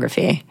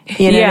pornography.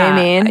 You know what I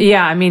mean?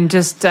 Yeah. I mean,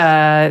 just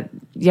a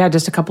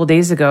couple of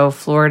days ago,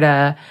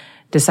 Florida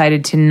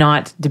decided to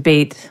not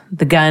debate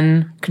the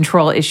gun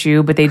control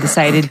issue, but they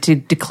decided to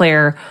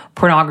declare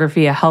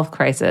pornography a health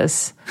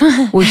crisis.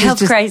 Which is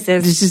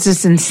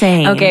just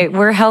insane. Okay,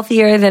 we're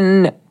healthier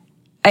than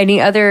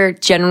any other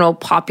general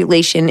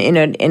population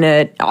in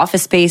a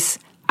office space,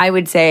 I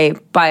would say,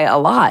 by a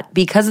lot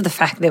because of the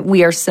fact that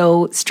we are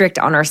so strict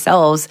on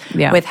ourselves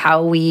with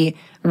how we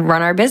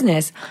run our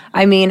business.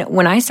 I mean,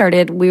 when I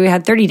started, we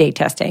had 30-day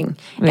testing.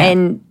 Yeah.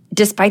 And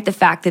despite the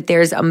fact that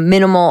there's a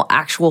minimal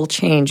actual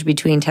change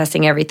between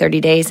testing every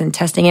 30 days and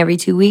testing every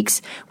 2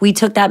 weeks, we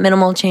took that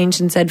minimal change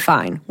and said,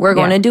 fine, we're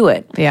going to do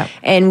it. Yeah.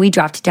 And we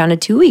dropped it down to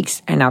 2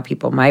 weeks. And now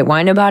people might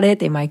whine about it.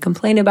 They might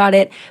complain about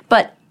it.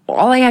 But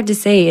all I have to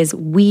say is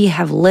we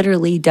have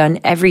literally done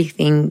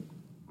everything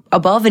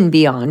above and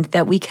beyond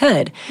that we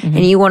could. Mm-hmm.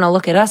 And you want to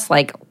look at us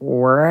like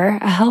we're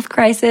a health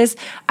crisis.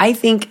 I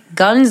think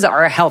guns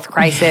are a health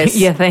crisis.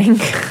 You think?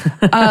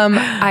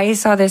 I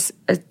saw this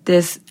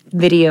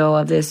video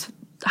of this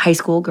high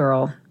school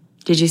girl.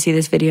 Did you see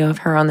this video of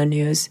her on the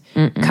news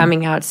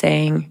coming out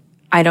saying,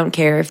 I don't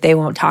care if they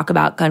won't talk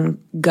about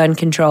gun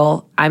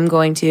control. I'm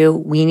going to.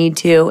 We need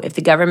to. If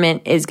the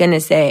government is going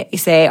to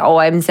say, oh,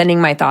 I'm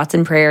sending my thoughts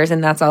and prayers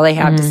and that's all they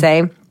have to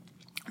say,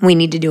 we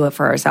need to do it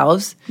for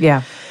ourselves.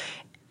 Yeah.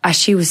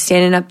 She was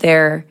standing up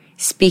there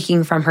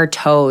speaking from her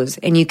toes,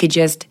 and you could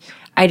just,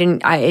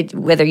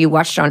 whether you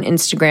watched it on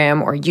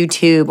Instagram or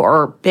YouTube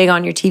or big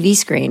on your TV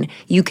screen,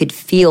 you could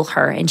feel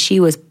her, and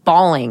she was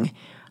bawling.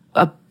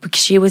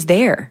 She was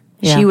there.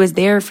 Yeah. She was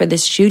there for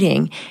this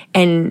shooting,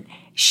 and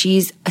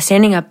she's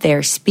standing up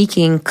there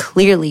speaking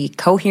clearly,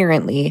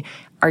 coherently,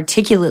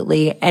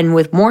 articulately, and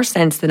with more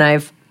sense than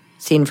I've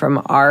seen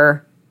from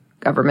our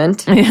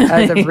government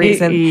as of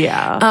recent.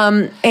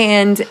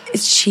 And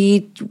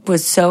she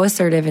was so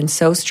assertive and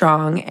so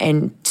strong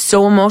and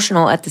so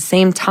emotional at the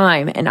same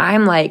time. And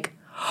I'm like,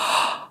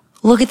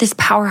 look at this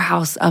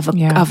powerhouse of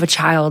a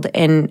child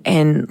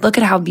and look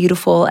at how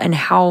beautiful and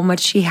how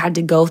much she had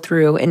to go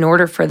through in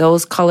order for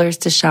those colors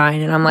to shine.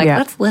 And I'm like,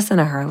 let's listen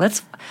to her.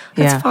 Let's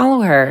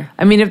follow her.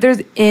 I mean, if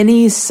there's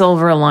any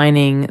silver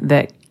lining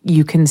that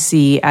you can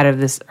see out of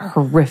this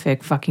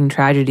horrific fucking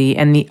tragedy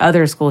and the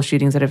other school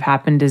shootings that have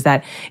happened is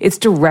that it's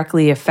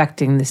directly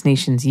affecting this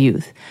nation's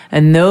youth.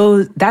 And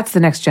that's the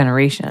next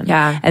generation.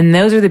 Yeah. And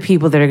those are the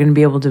people that are going to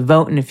be able to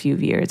vote in a few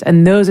years.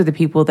 And those are the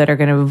people that are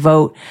going to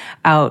vote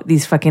out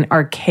these fucking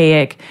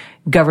archaic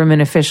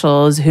government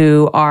officials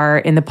who are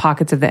in the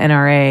pockets of the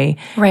NRA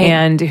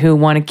and who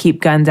want to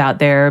keep guns out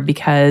there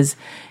because,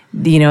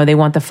 they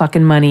want the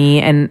fucking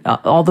money and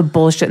all the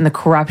bullshit and the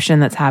corruption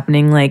that's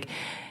happening.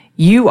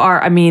 You've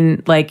got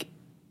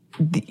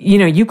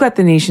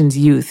the nation's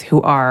youth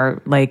who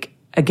are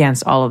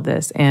against all of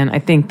this. And I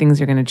think things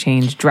are going to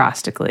change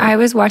drastically. I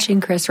was watching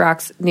Chris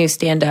Rock's new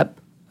stand-up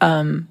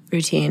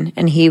routine,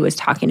 and he was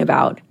talking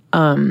about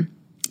gun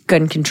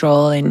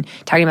control and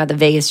talking about the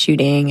Vegas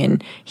shooting.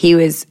 And he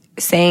was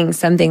saying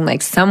something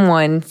like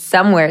someone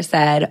somewhere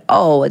said,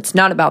 oh, it's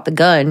not about the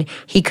gun.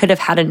 He could have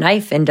had a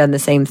knife and done the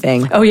same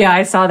thing. Oh, yeah,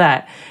 I saw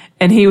that.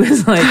 And he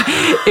was like,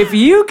 if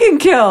you can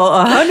kill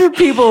 100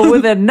 people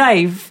with a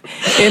knife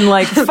in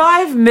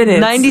 5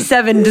 minutes.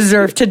 97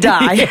 deserve to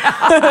die.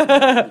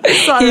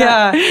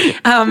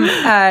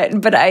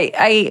 But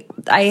I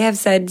have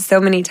said so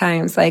many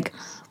times, I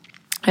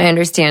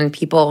understand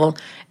people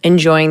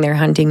enjoying their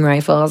hunting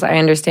rifles. I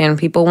understand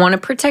people want to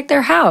protect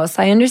their house.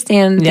 I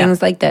understand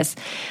things like this.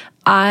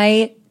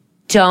 I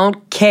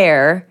don't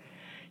care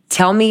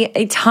Tell me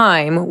a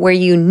time where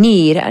you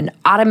need an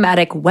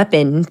automatic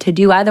weapon to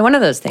do either one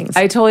of those things.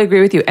 I totally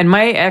agree with you. And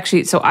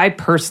I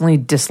personally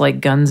dislike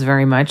guns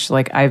very much.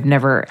 Like, I've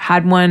never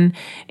had one.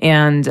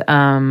 And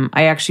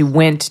I actually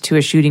went to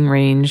a shooting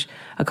range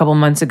a couple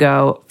months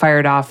ago,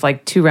 fired off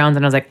like 2 rounds,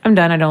 and I was like, I'm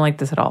done. I don't like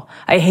this at all.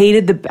 I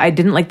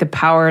didn't like the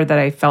power that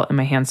I felt in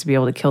my hands to be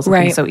able to kill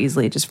something so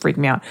easily. It just freaked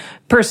me out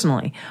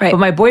personally. Right. But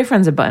my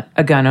boyfriend's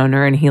a gun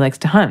owner, and he likes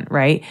to hunt,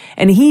 right?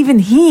 And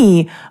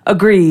he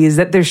agrees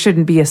that there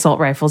shouldn't be assault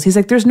rifles. He's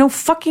like, there's no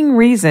fucking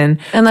reason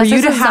for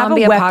you to have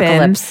a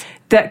weapon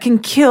that can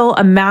kill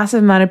a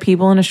massive amount of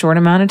people in a short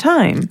amount of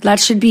time. That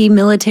should be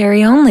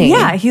military only.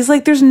 Yeah, he's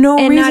like, there's no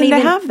reason to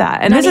have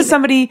that. And this is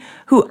somebody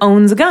who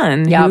owns a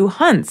gun, who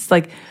hunts.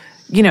 Like,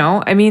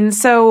 I mean,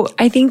 so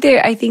I think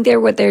they're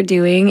what they're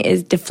doing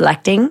is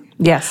deflecting.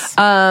 Yes.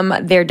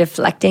 They're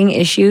deflecting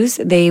issues.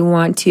 They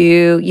want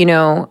to,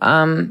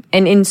 and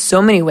in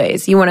so many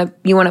ways, you want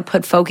to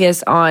put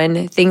focus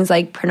on things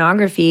like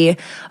pornography.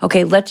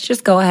 Okay, let's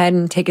just go ahead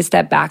and take a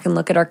step back and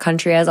look at our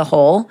country as a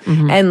whole,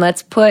 and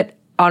let's put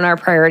on our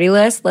priority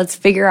list, let's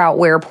figure out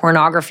where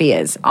pornography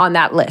is on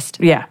that list.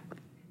 Yeah.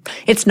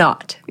 It's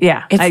not.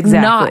 Yeah, it's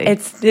exactly.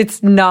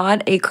 It's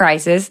not a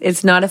crisis.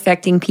 It's not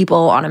affecting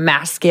people on a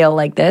mass scale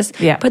like this.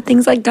 Yeah. But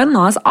things like gun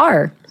laws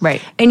are.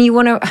 Right. And you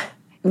want to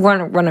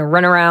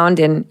run around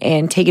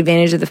and take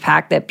advantage of the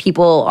fact that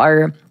people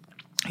are,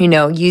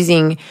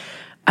 using,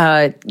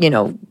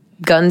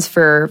 guns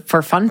for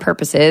fun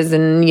purposes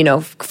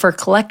and, for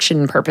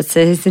collection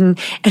purposes. And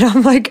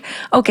I'm like,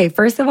 okay,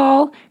 first of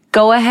all,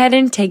 go ahead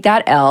and take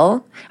that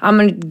L. I'm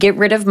going to get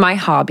rid of my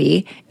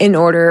hobby in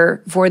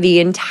order for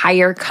the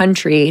entire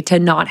country to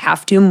not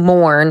have to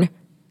mourn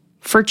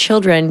for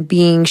children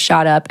being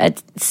shot up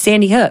at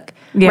Sandy Hook,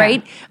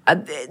 right?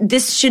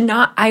 This should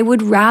not, I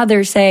would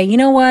rather say, you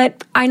know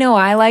what? I know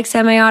I like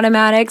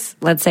semi-automatics.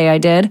 Let's say I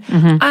did.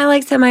 I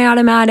like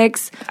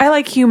semi-automatics. I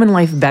like human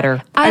life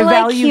better. I like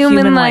value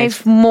human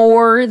life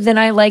more than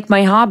I like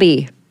my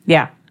hobby.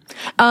 Yeah.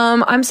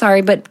 I'm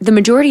sorry, but the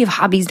majority of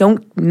hobbies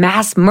don't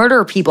mass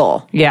murder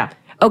people. Yeah.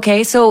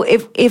 Okay, so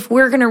if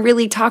we're going to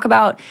really let's talk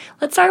about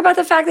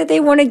the fact that they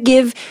want to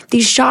give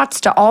these shots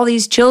to all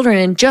these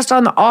children just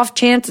on the off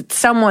chance that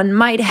someone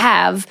might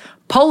have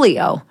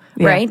polio,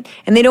 right?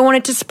 And they don't want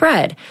it to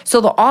spread.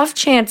 So the off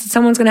chance that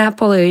someone's going to have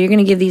polio, you're going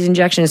to give these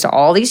injections to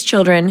all these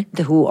children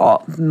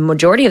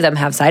majority of them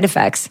have side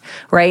effects,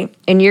 right?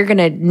 And you're going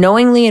to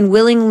knowingly and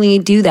willingly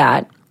do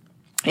that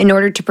in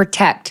order to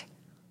protect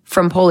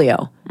from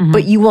polio,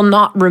 but you will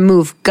not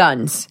remove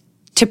guns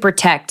to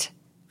protect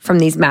from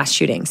these mass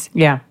shootings.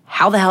 Yeah.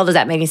 How the hell does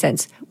that make any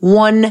sense?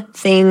 One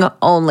thing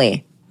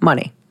only,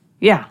 money.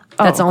 Yeah.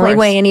 That's the only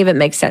way any of it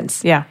makes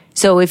sense. Yeah.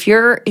 So if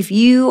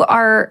you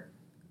are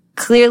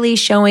clearly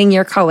showing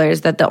your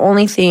colors that the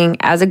only thing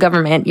as a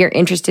government you're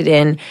interested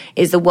in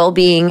is the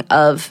well-being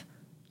of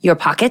your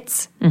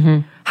pockets,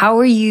 how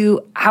are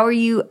you,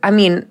 I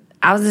mean,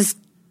 how is this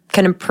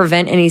going to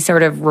prevent any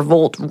sort of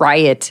revolt,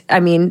 riot? I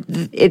mean,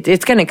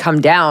 it's going to come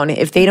down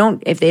if they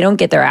don't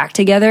get their act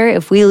together.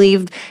 If we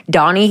leave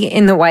Donnie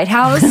in the White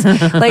House,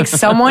 like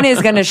someone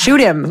is going to shoot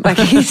him, like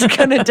he's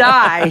going to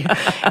die.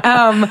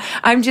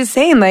 I'm just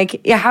saying,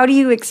 like, how do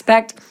you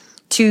expect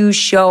to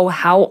show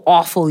how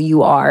awful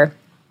you are?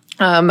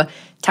 Talking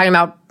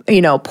about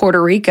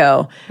Puerto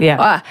Rico.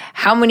 Yeah.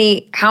 How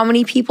many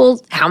people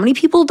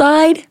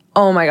died?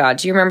 Oh my God,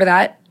 do you remember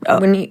that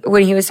when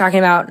he was talking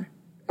about?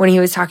 When he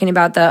was talking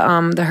about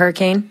the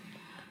hurricane?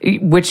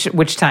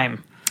 Which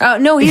time? Oh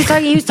no, he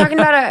was talking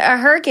about a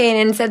hurricane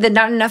and said that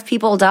not enough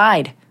people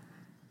died.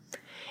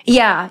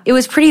 Yeah, it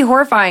was pretty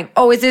horrifying.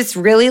 Oh, is this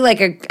really like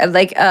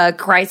a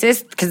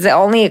crisis? Because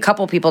only a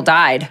couple people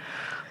died.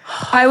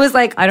 I was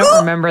like, I don't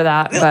remember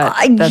that, but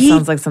that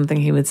sounds like something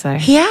he would say.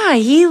 Yeah,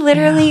 he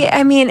literally. Yeah.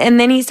 I mean, and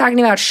then he's talking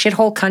about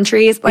shithole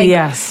countries. Like,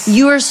 yes,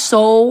 you are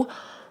so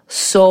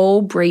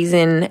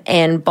brazen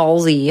and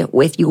ballsy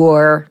with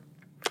your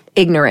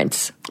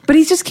ignorance. But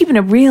he's just keeping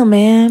it real,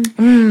 man.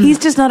 He's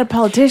just not a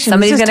politician.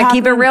 Somebody's going to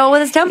keep it real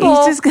with his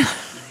temple. He's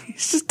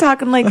just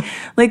talking like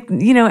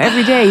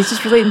every day. He's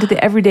just relating to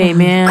the everyday,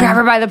 man. Grab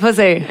her by the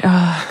pussy.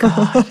 Oh,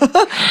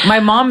 God. My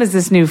mom has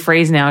this new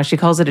phrase now. She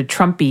calls it a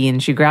Trumpy,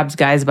 and she grabs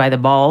guys by the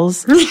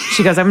balls.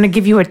 She goes, I'm going to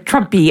give you a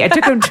Trumpy. I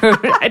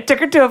took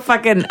her to a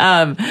fucking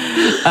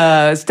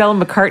Stella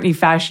McCartney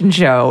fashion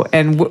show,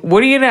 and what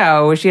do you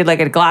know? She had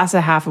like a glass and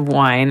a half of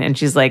wine, and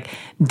she's like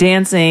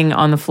dancing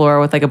on the floor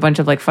with like a bunch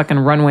of like fucking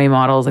runway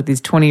models, like these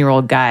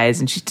 20-year-old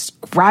guys, and she's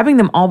just grabbing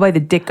them all by the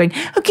dick going,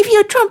 I'll give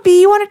you a Trumpy.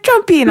 You want a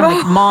Trumpy? And I'm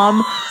like,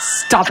 Mom,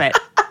 stop it.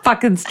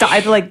 Fucking stop. I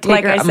had to like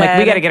take her. I'm like,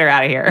 we got to get her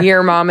out of here.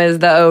 Your mom is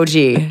the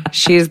OG.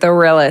 She's the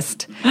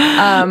realest.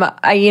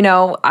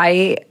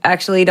 I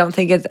actually don't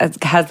think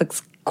it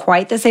has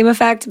quite the same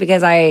effect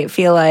because I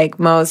feel like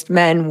most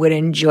men would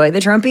enjoy the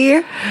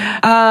Trumpy.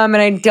 And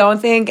I don't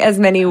think as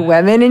many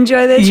women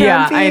enjoy the Trumpy.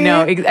 Yeah, I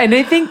know. And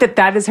I think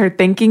that is her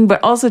thinking,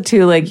 but also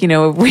too, like, you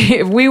know,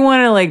 if we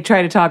want to like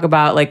try to talk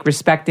about like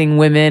respecting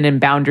women and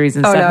boundaries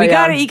and stuff,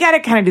 you gotta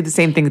kind of do the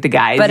same thing with the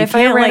guys. But if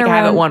I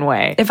have it one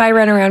way. If I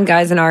ran around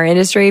guys in our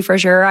industry, for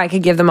sure, I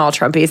could give them all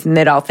Trumpies and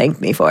they'd all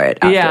thank me for it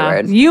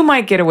afterward. Yeah, you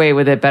might get away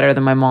with it better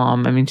than my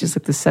mom. I mean, she's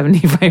like the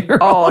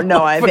 75-year-old. Oh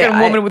no, I think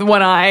woman with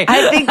one eye.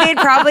 I think they'd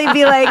probably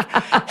be like,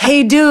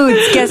 "Hey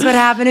dudes, guess what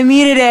happened to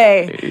me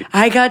today?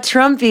 I got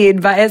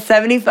Trumpied by a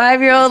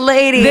 75-year-old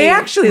lady." They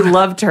actually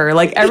loved her.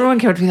 Like everyone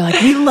came up to me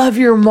like, "We love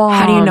your mom."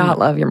 How do you not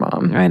love your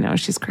mom? I know,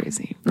 she's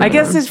crazy. I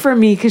guess it's for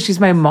me because she's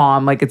my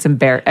mom. Like it's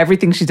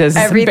everything she does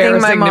is embarrassing to me.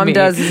 Everything my mom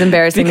does is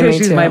embarrassing to me too.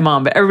 Because she's my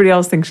mom, but everybody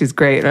else thinks she's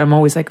great. And I'm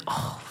always like,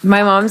 oh.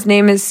 My mom's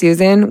name is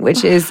Susan,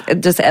 which is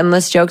just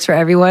endless jokes for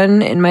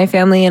everyone in my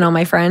family and all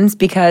my friends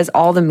because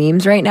all the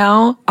memes right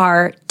now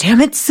are, damn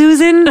it,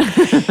 Susan.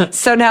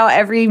 So now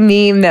every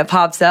meme that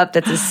pops up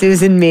that's a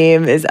Susan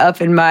meme is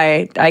up in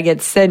I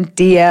get sent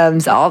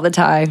DMs all the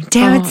time.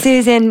 Damn it,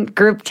 Susan,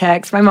 group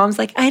text. My mom's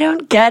like, I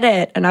don't get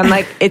it. And I'm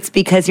like, it's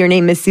because your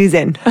name is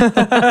Susan.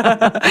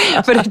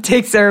 But it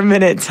takes her a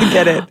minute to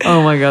get it.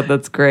 Oh my God,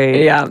 that's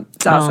great. Yeah,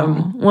 it's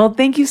awesome. Well,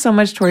 thank you so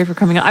much, Tori, for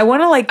coming on. I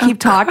want to like keep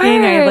talking.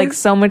 I have like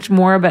so much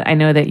more, but I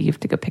know that you have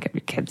to go pick up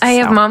your kids. I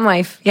have mom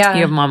life. Yeah.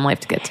 You have mom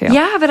life to get to.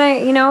 Yeah, but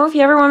if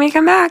you ever want me to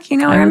come back,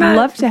 I would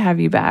love to have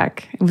you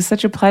back. It was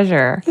such a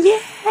pleasure.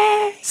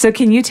 Yeah. So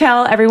can you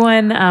tell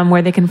everyone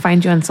where they can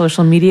find you on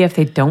social media if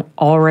they don't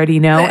already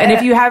know? And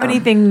if you have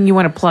anything you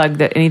want to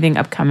plug, anything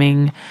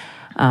upcoming,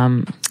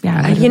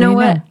 you know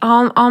what?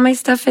 All my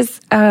stuff has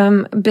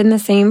been the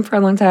same for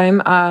a long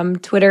time.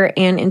 Twitter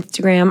and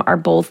Instagram are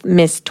both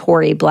Miss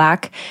Tori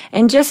Black.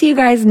 And just so you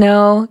guys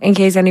know, in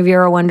case any of you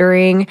are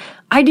wondering,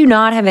 I do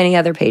not have any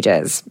other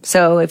pages.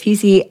 So if you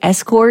see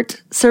escort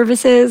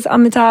services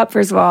on the top,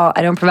 first of all,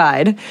 I don't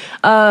provide.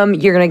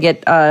 You're going to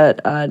get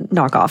a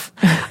knockoff.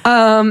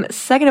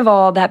 Second of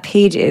all, that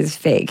page is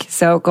fake.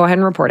 So go ahead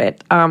and report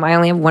it. I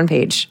only have one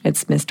page.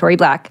 It's Miss Tori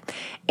Black.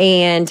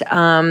 And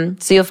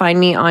so you'll find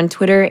me on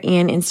Twitter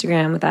and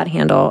Instagram with that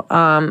handle.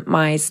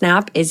 My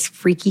Snap is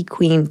Freaky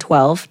Queen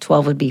 12.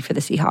 12 would be for the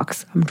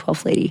Seahawks. I'm a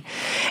 12th lady.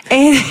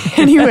 And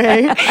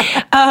anyway,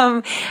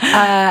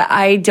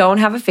 I don't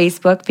have a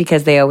Facebook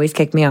because they always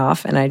kick me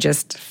off, and I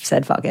just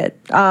said fuck it.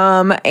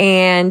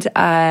 And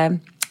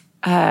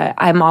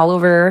I'm all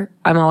over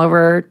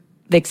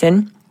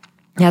Vixen.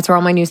 That's where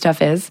all my new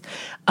stuff is.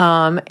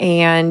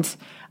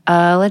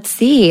 Let's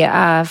see,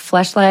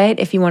 Fleshlight,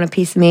 if you want a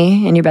piece of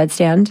me in your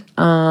bedstand.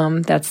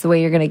 That's the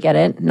way you're going to get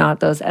it, not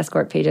those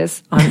escort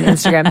pages on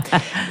Instagram.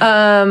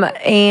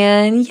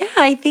 And yeah,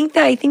 I think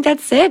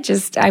that's it.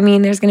 There's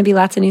going to be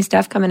lots of new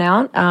stuff coming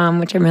out,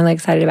 which I'm really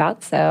excited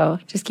about. So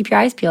just keep your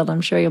eyes peeled. I'm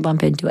sure you'll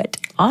bump into it.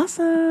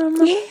 Awesome.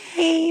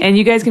 Yay. And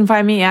you guys can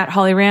find me at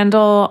Holly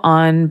Randall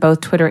on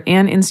both Twitter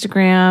and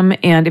Instagram.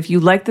 And if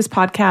you like this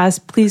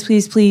podcast, please,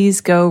 please,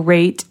 please go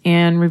rate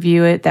and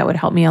review it. That would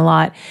help me a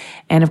lot.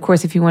 And of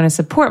course, if you want to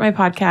support my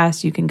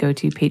podcast, you can go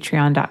to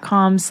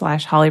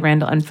patreon.com/Holly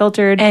Randall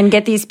Unfiltered. And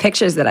get these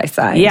pictures that I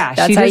signed. Yeah,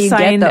 that's she how just you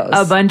signed get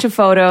those. A bunch of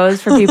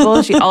photos for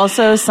people. She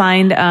also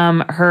signed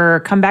her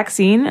comeback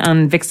scene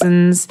on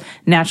Vixen's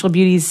Natural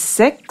Beauties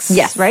 6.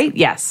 Yes. Right?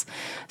 Yes.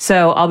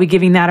 So I'll be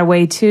giving that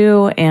away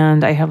too.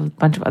 And I have a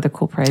bunch of other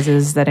cool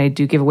prizes that I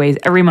do giveaways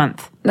every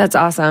month. That's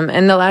awesome.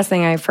 And the last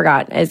thing I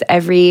forgot is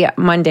every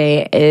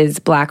Monday is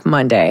Black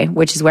Monday,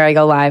 which is where I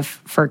go live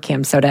for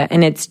Cam Soda.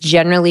 And it's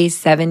generally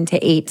 7 to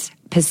 8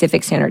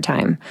 Pacific Standard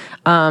Time.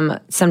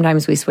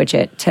 Sometimes we switch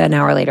it to an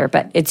hour later,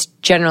 but it's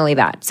generally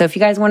that. So if you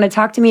guys want to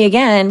talk to me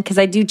again, because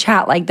I do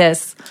chat like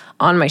this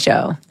on my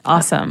show.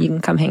 Awesome. You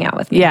can come hang out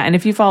with me. Yeah, and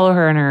if you follow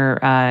her on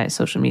her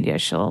social media,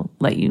 she'll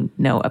let you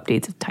know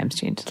updates if times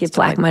change. Cute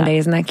Black Monday,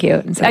 isn't that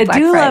cute? And so I Black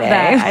do Friday. love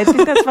that. I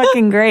think that's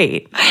fucking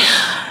great.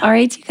 All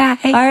right, you guys.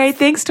 All right,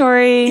 thanks,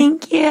 Tori.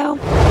 Thank you.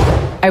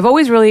 I've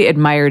always really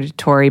admired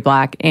Tori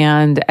Black.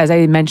 And as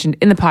I mentioned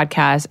in the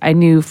podcast, I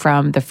knew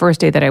from the first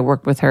day that I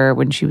worked with her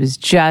when she was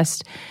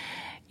just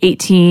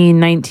 18,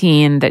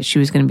 19, that she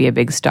was going to be a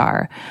big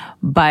star.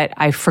 But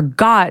I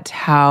forgot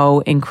how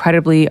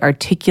incredibly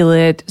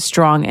articulate,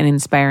 strong, and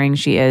inspiring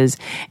she is.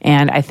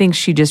 And I think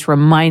she just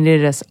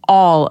reminded us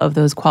all of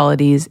those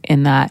qualities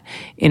in that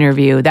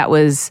interview. That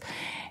was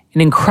an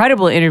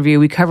incredible interview.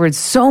 We covered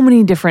so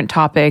many different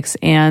topics,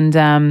 and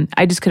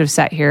I just could have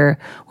sat here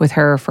with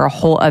her for a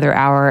whole other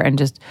hour and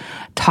just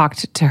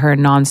talked to her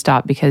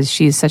nonstop because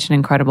she's such an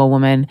incredible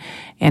woman.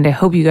 And I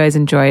hope you guys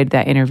enjoyed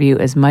that interview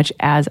as much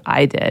as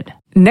I did.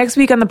 Next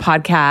week on the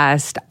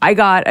podcast, I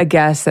got a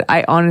guest that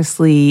I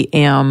honestly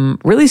am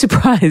really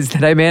surprised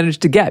that I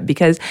managed to get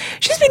because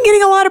she's been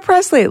getting a lot of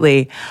press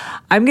lately.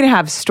 I'm going to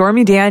have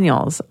Stormy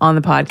Daniels on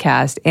the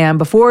podcast. And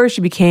before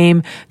she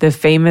became the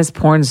famous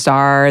porn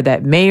star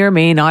that may or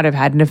may not have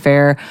had an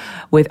affair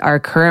with our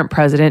current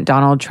president,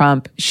 Donald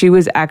Trump, she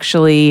was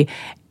actually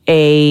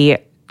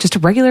just a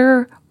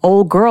regular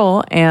old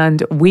girl,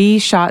 and we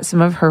shot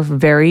some of her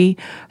very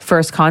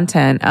first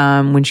content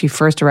when she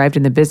first arrived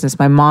in the business.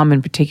 My mom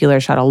in particular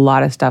shot a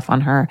lot of stuff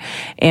on her.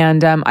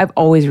 And I've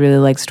always really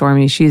liked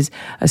Stormy. She's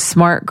a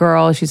smart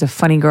girl. She's a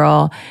funny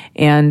girl.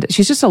 And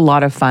she's just a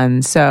lot of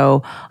fun.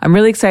 So I'm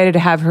really excited to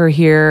have her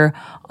here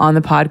on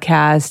the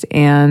podcast.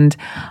 And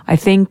I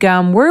think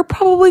we're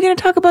probably going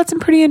to talk about some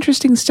pretty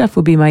interesting stuff,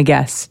 will be my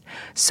guess.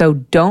 So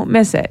don't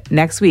miss it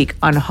next week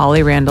on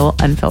Holly Randall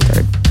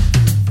Unfiltered.